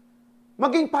transformation.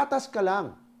 Maging patas ka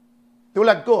lang.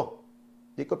 Tulad ko,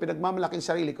 di ko pinagmamalaking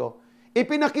sarili ko,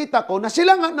 ipinakita ko na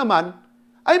sila nga naman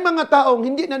ay mga taong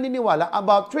hindi naniniwala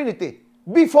about Trinity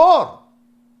before.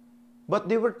 But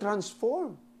they were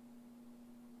transformed.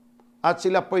 At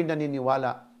sila po'y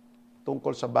naniniwala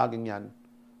tungkol sa baging yan,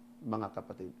 mga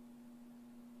kapatid.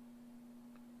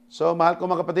 So, mahal ko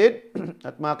mga kapatid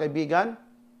at mga kaibigan,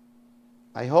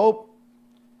 I hope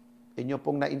inyo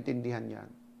pong naintindihan yan.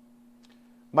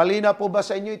 Malinaw po ba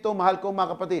sa inyo ito, mahal ko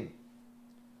mga kapatid?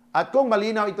 At kung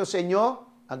malinaw ito sa inyo,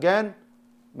 again,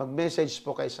 mag-message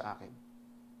po kayo sa akin.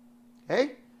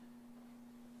 Okay?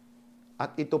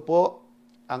 At ito po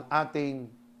ang ating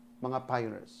mga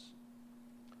pioneers.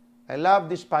 I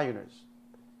love these pioneers.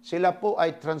 Sila po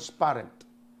ay transparent.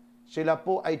 Sila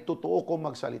po ay totoo kong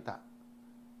magsalita.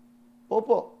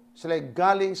 Opo, sila ay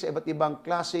galing sa iba't ibang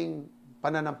klaseng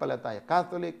pananampalataya.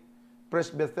 Catholic,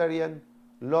 Presbyterian,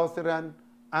 Lutheran,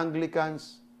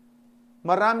 Anglicans.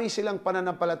 Marami silang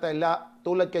pananampalataya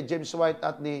tulad kay James White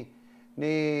at ni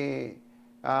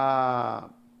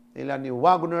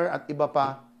Wagner at iba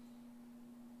pa.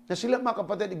 Na sila mga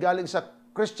kapatid galing sa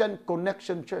Christian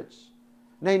Connection Church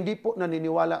na hindi po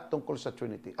naniniwala tungkol sa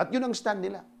Trinity. At yun ang stand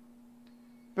nila.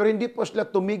 Pero hindi po sila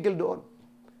tumigil doon.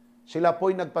 Sila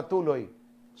po'y nagpatuloy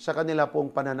sa kanila pong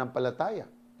pananampalataya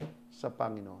sa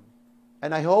Panginoon.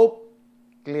 And I hope,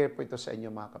 clear po ito sa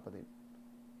inyo mga kapatid.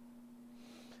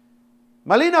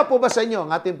 Malinaw po ba sa inyo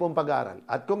ang ating pong pag-aaral?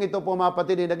 At kung ito po mga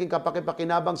kapatid ay naging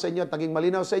kapakipakinabang sa inyo at naging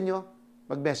malinaw sa inyo,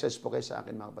 mag-message po kayo sa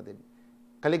akin mga kapatid.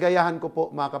 Kaligayahan ko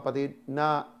po mga kapatid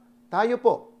na kayo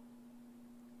po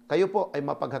ay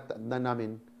mapaghatid na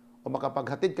namin o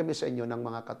makapaghatid kami sa inyo ng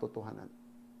mga katotohanan.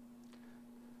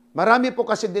 Marami po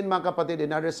kasi din mga kapatid,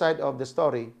 in other side of the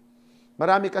story,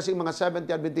 marami kasi mga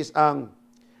Seventh-day Adventists ang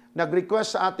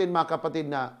nag-request sa atin mga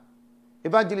kapatid na,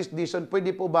 Evangelist Dizon,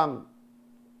 pwede po bang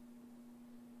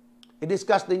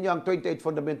i-discuss ninyo ang 28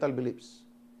 fundamental beliefs?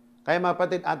 Kaya mga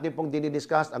kapatid, atin pong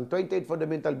dinidiscuss ang 28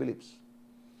 fundamental beliefs.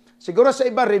 Siguro sa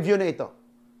iba, review na ito.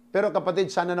 Pero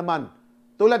kapatid, sana naman,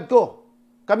 tulad ko,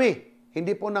 kami,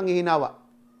 hindi po nanghihinawa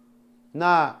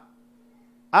na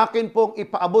akin pong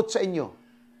ipaabot sa inyo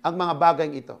ang mga bagay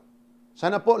ito.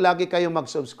 Sana po lagi kayong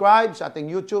mag-subscribe sa ating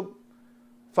YouTube.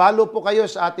 Follow po kayo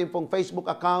sa ating pong Facebook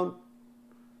account,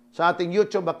 sa ating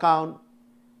YouTube account.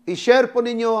 I-share po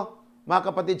ninyo, mga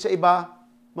kapatid, sa iba,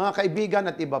 mga kaibigan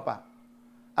at iba pa.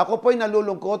 Ako po'y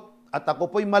nalulungkot at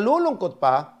ako po'y malulungkot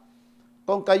pa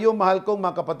kung kayo, mahal kong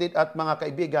mga kapatid at mga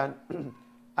kaibigan,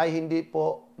 ay hindi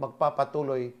po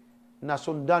magpapatuloy na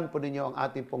sundan po ninyo ang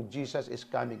ating pong Jesus is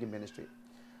Coming Ministry.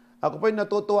 Ako po'y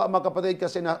natutuwa mga kapatid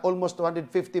kasi na almost 250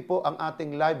 po ang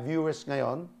ating live viewers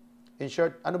ngayon. In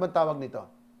short, ano bang tawag nito?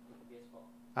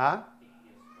 Ha?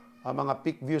 Mga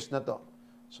peak views na to.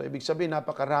 So, ibig sabihin,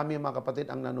 napakarami mga kapatid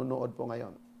ang nanonood po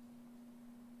ngayon.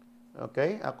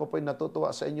 Okay? Ako po'y natutuwa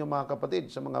sa inyo mga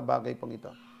kapatid sa mga bagay pong ito.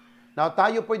 Now,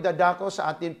 tayo po'y dadako sa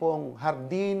atin pong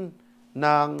hardin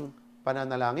ng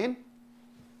pananalangin.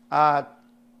 At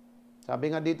sabi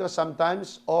nga dito,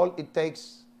 sometimes all it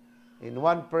takes in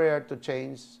one prayer to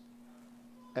change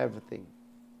everything.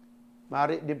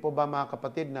 Maaari din po ba mga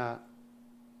kapatid na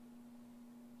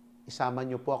isama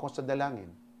niyo po ako sa dalangin?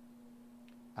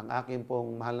 Ang aking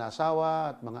pong mahal na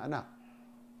asawa at mga anak.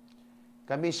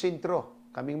 Kami sintro.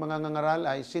 Kaming mga ngangaral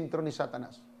ay sintro ni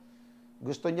Satanas.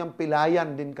 Gusto niyang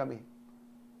pilayan din kami.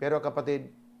 Pero kapatid,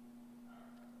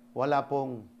 wala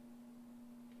pong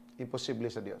imposible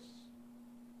sa Diyos.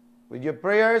 With your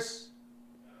prayers,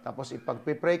 tapos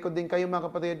ipagpipray ko din kayo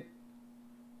mga kapatid,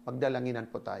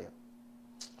 magdalanginan po tayo.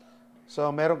 So,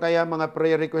 meron kaya mga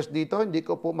prayer request dito? Hindi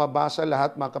ko po mabasa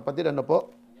lahat mga kapatid. Ano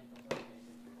po?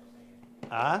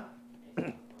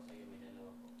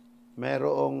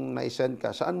 Merong na-send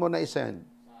ka. Saan mo na-send?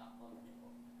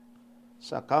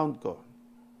 Sa account ko.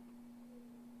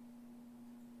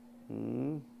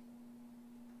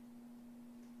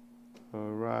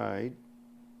 Alright.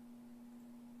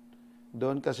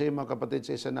 Doon kasi mga kapatid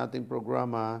sa isa nating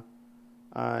programa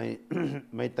ay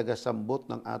may tagasambot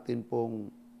ng atin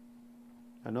pong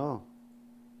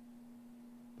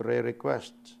prayer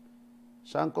request.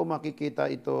 Saan ko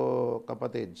makikita ito,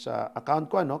 kapatid? Sa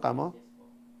account ko, kamo?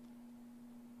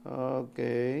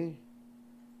 Okay.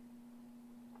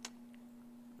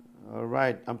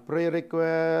 Alright. Ang prayer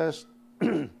request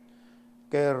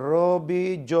kay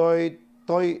Robbie Joy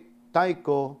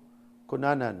Taiko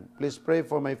Kunanan. Please pray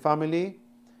for my family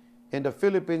in the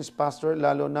Philippines, Pastor,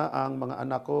 lalo na ang mga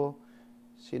anak ko,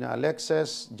 sina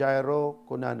Alexis Jairo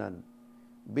Kunanan,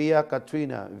 Bia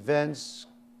Katrina, Vince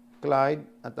Clyde,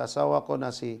 at asawa ko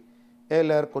na si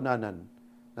Eller Kunanan,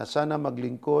 na sana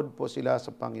maglingkod po sila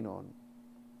sa Panginoon.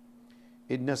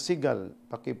 Idna Sigal,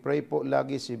 pakipray po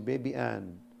lagi si Baby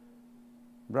Ann.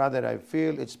 Brother, I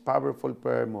feel it's powerful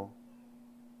prayer mo.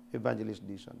 Evangelist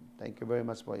Dizon. Thank you very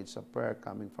much po. It's a prayer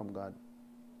coming from God.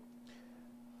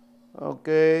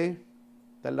 Okay.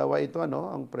 Dalawa ito,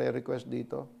 ang prayer request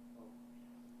dito.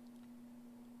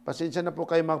 Pasensya na po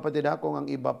kayo mga kapatid kung ang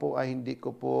iba po ay hindi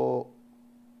ko po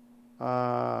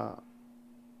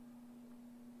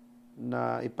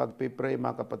na ipagpipray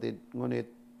mga kapatid. Ngunit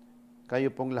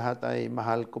kayo pong lahat ay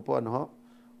mahal ko po.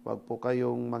 Huwag po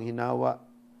kayong manghinawa.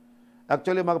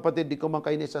 Actually mga kapatid, di ko man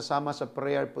kayo nisasama sa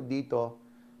prayer po dito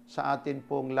sa atin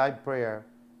pong live prayer.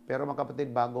 Pero mga kapatid,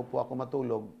 bago po ako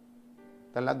matulog,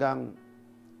 talagang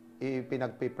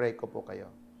ipinagpipray ko po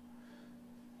kayo.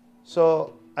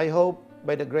 So, I hope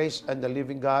by the grace and the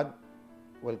living God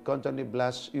will continually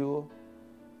bless you,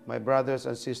 my brothers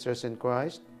and sisters in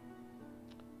Christ.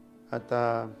 At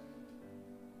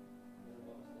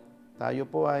tayo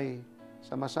po ay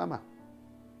sama-sama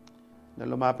na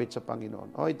lumapit sa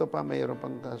Panginoon. Ito pa, mayroon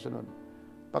pang kasunod.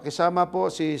 Pakisama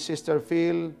po si Sister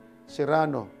Phil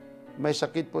Serrano. May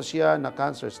sakit po siya na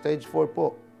cancer. Stage 4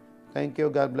 po. Thank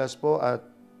you. God bless po at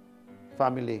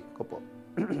family ko po.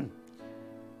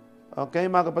 Okay,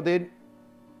 mga kapatid.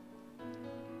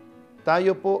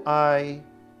 Tayo po ay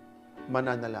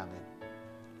mananalangin.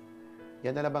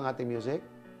 Yan na lang bang ating music?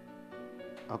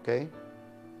 Okay.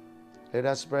 Let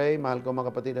us pray. Mahal ko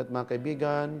mga kapatid at mga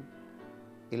kaibigan,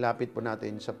 ilapit po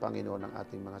natin sa Panginoon ang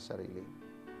ating mga sarili.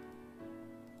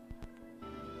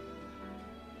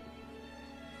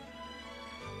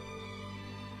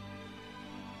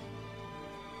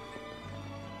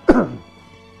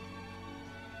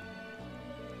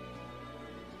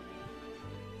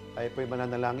 Tayo po'y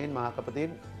mananalangin, mga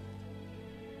kapatid.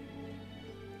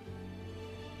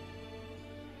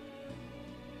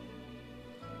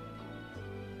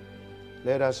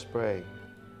 Let us pray.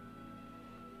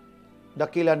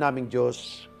 Dakila naming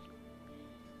Diyos,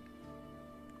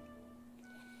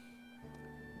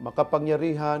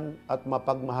 makapangyarihan at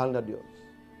mapagmahal na Diyos.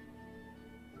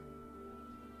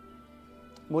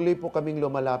 Muli po kaming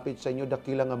lumalapit sa inyo,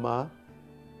 dakilang Ama,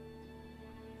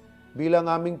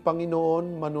 bilang aming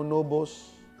Panginoon,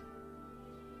 manunubos,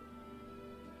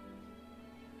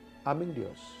 aming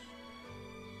Diyos.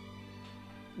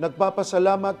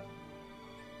 Nagpapasalamat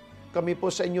kami po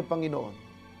sa inyo, Panginoon,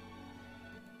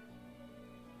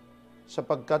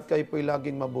 sapagkat kayo po'y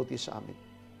laging mabuti sa amin.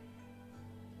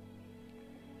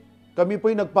 Kami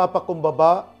po'y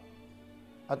nagpapakumbaba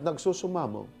at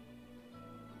nagsusumamo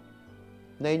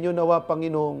na inyo nawa,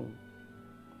 Panginoong,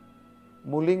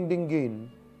 muling dinggin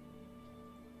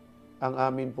ang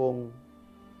amin pong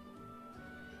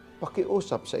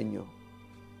pakiusap sa inyo.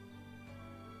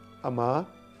 Ama,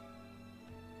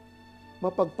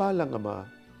 mapagpalang Ama,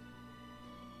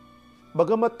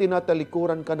 bagamat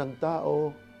tinatalikuran ka ng tao,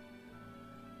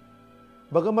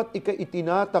 bagamat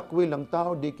itinatakwil ng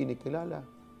tao di kinikilala,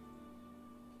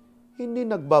 hindi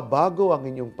nagbabago ang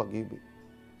inyong pag-ibig.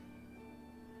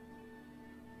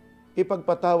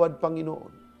 Ipagpatawad,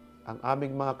 Panginoon, ang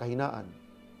aming mga kahinaan,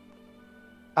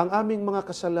 ang aming mga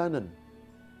kasalanan,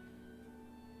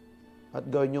 at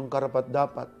gawin niyong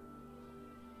karapat-dapat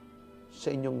sa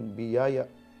inyong biyaya.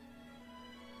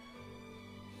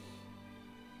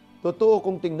 Totoo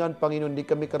kung tingnan, Panginoon, di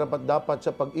kami karapat-dapat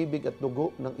sa pag-ibig at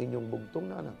dugo ng inyong bugtong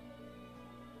na anak.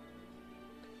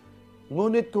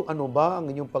 Ngunit kung ano ba ang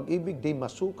inyong pag-ibig, di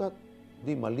masukat,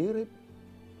 di malirip,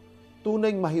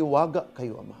 tunay mahiwaga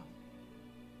kayo, Ama.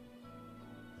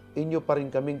 Inyo pa rin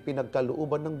kaming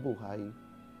pinagkalooban ng buhay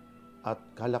at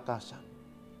kalakasan.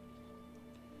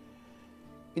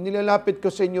 Inilalapit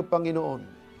ko sa inyo, Panginoon,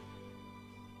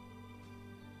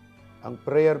 ang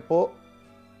prayer po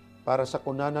para sa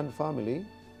Kunanan family.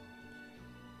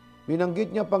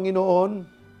 Binanggit niya, Panginoon,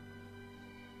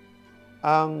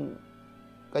 ang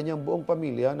kanyang buong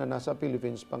pamilya na nasa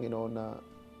Philippines, Panginoon, na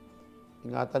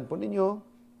ingatan po ninyo.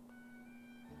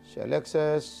 Si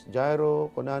Alexis, Jairo,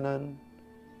 Kunanan,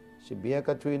 si Bia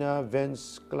Katrina,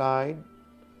 Vince, Clyde,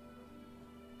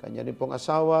 kanya rin pong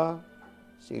asawa,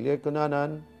 si Ilir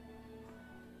Kunanan,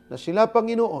 na sila,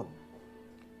 Panginoon,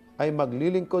 ay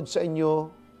maglilingkod sa inyo,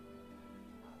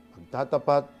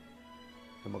 magtatapat,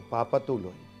 na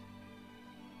magpapatuloy.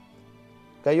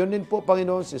 Kayo din po,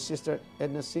 Panginoon, si Sister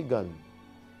Edna Sigal,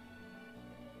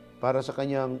 para sa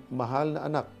kanyang mahal na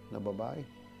anak na babae,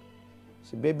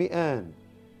 si Baby Ann.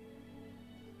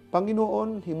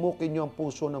 Panginoon, himukin niyo ang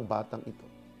puso ng batang ito.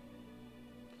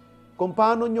 Kung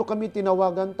paano niyo kami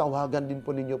tinawagan, tawagan din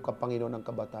po ninyo, Panginoon, ang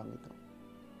kabataan ito.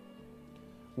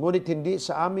 Ngunit hindi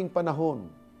sa aming panahon,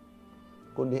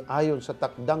 kundi ayon sa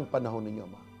takdang panahon ninyo,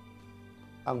 Ama,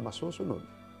 ang masusunod.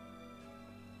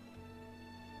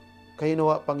 Kayo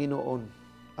nawa, Panginoon,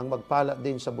 ang magpala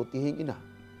din sa butihing ina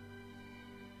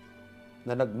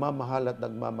na nagmamahal at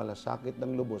nagmamalasakit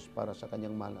ng lubos para sa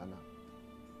kanyang mahal na anak.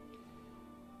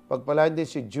 Pagpalain din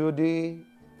si Judy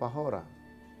Pahora.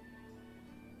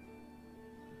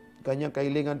 Kanyang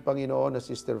kahilingan, Panginoon, na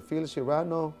Sister Phil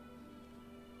Serrano,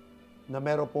 na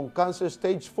meron pong cancer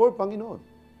stage 4, Panginoon.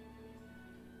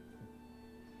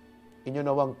 Inyo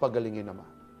nawang pagalingin, Ama.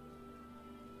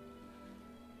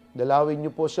 Dalawin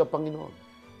niyo po siya, Panginoon,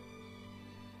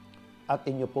 at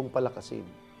inyo pong palakasin.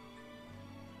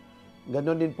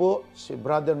 Ganon din po si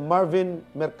Brother Marvin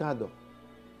Mercado.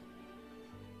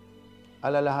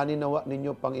 Alalahanin nawa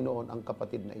ninyo, Panginoon, ang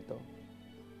kapatid na ito.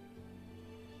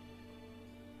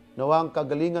 Nawa ang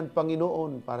kagalingan,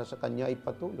 Panginoon, para sa kanya ay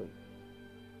patuloy.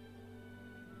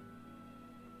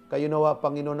 Kayo nawa,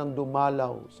 Panginoon, ang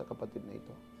dumalaw sa kapatid na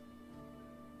ito.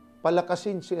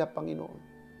 Palakasin siya, Panginoon,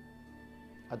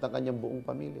 at ang kanyang buong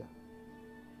pamilya.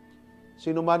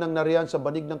 Sino man ang nariyan sa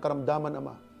banig ng karamdaman,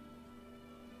 Ama,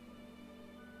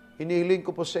 inihiling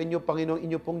ko po sa inyo, Panginoon,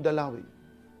 inyo pong dalawin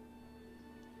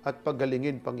at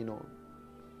pagalingin, Panginoon.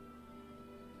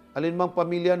 Alinmang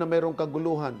pamilya na mayroong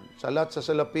kaguluhan, salat sa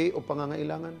salapi o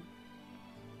pangangailangan,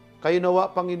 kayo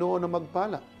nawa, Panginoon, na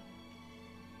magpala.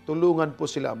 Tulungan po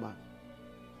sila, Ama.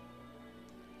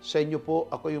 Sa inyo po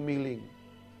ako humiling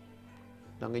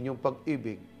ng inyong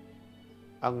pag-ibig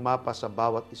ang mapa sa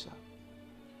bawat isa.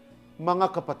 Mga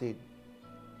kapatid,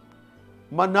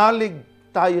 manalig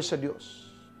tayo sa Diyos.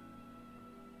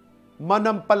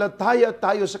 Manampalataya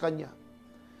tayo sa Kanya.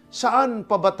 Saan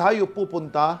pa ba tayo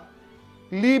pupunta?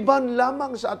 Liban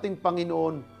lamang sa ating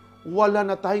Panginoon, wala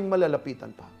na tayong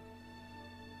malalapitan pa.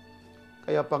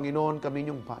 Kaya, Panginoon, kami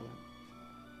inyong bayan,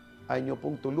 ay inyo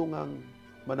pong tulungang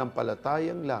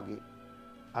manampalatayang lagi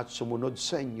at sumunod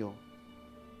sa inyo,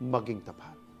 maging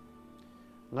tapat.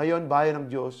 Ngayon, bayan ng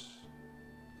Diyos,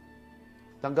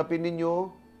 tanggapin ninyo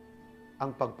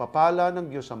ang pagpapala ng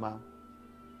Diyos Ama,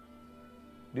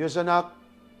 Diyos Anak,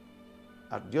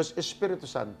 at Diyos Espiritu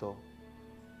Santo,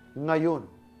 ngayon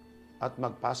at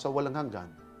magpasawalang hanggan,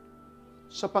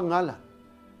 sa pangalan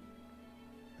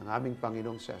ng aming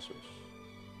Panginoong Jesus.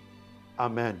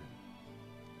 Amen.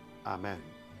 Amen.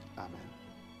 Amen.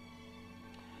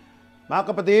 Mga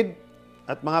kapatid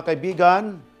at mga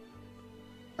kaibigan,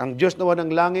 ang Diyos nawa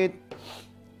ng langit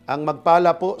ang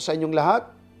magpala po sa inyong lahat.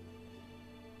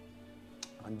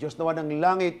 Ang Diyos nawa ng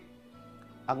langit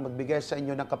ang magbigay sa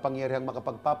inyo ng kapangyarihang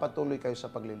makapagpapatuloy kayo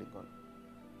sa paglilingkod.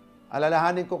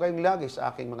 Alalahanin ko kayong lagi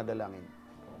sa aking mga dalangin.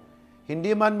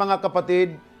 Hindi man, mga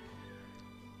kapatid,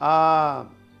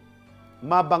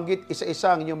 mabanggit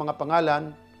isa-isa ang inyong mga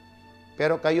pangalan,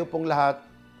 pero kayo pong lahat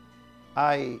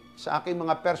ay sa aking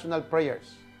mga personal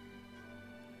prayers,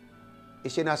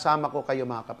 isinasama ko kayo,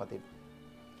 mga kapatid.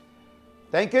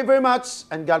 Thank you very much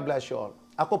and God bless you all.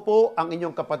 Ako po ang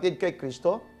inyong kapatid kay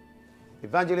Kristo,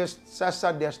 Evangelist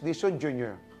CESAR Diaz Dizon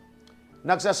Jr.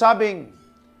 Nagsasabing,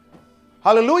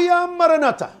 Hallelujah,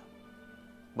 Maranatha!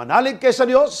 Manalig kayo sa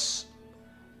Diyos,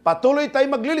 patuloy tayo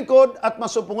maglilingkod at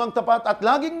masupungang tapat at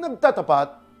laging nagtatapat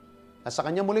na sa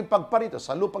kanyang muling pagparito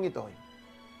sa lupang ito ay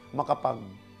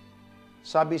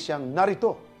sabi siyang,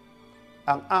 narito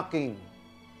ang aking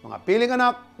mga piling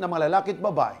anak na mga lalaki at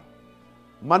babae,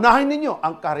 manahin ninyo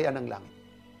ang kaharian ng langit.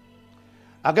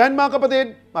 Again mga kapatid,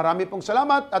 marami pong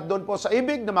salamat at doon po sa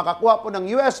ibig na makakuha po ng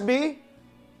USB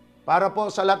para po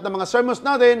sa lahat ng mga sermons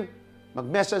natin,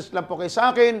 mag-message lang po kayo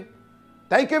sa akin.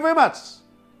 Thank you very much.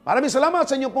 Maraming salamat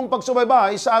sa inyong pong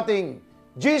pagsubaybay sa ating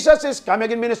Jesus is Coming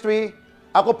Again Ministry.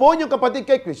 Ako po inyong kapatid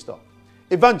kay Kristo,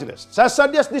 Evangelist CESAR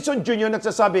DIAZ DIZON Jr.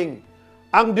 nagsasabing,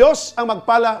 ang Diyos ang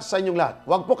magpala sa inyong lahat.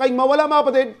 Huwag po kayong mawala mga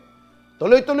kapatid.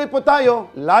 Tuloy-tuloy po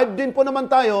tayo, live din po naman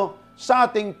tayo sa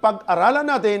ating pag-aralan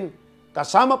natin.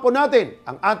 Kasama po natin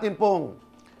ang ating pong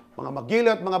mga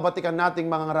magiliw at mga batikan nating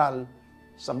mga ngaral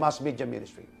sa mass media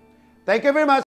ministry. Thank you very much.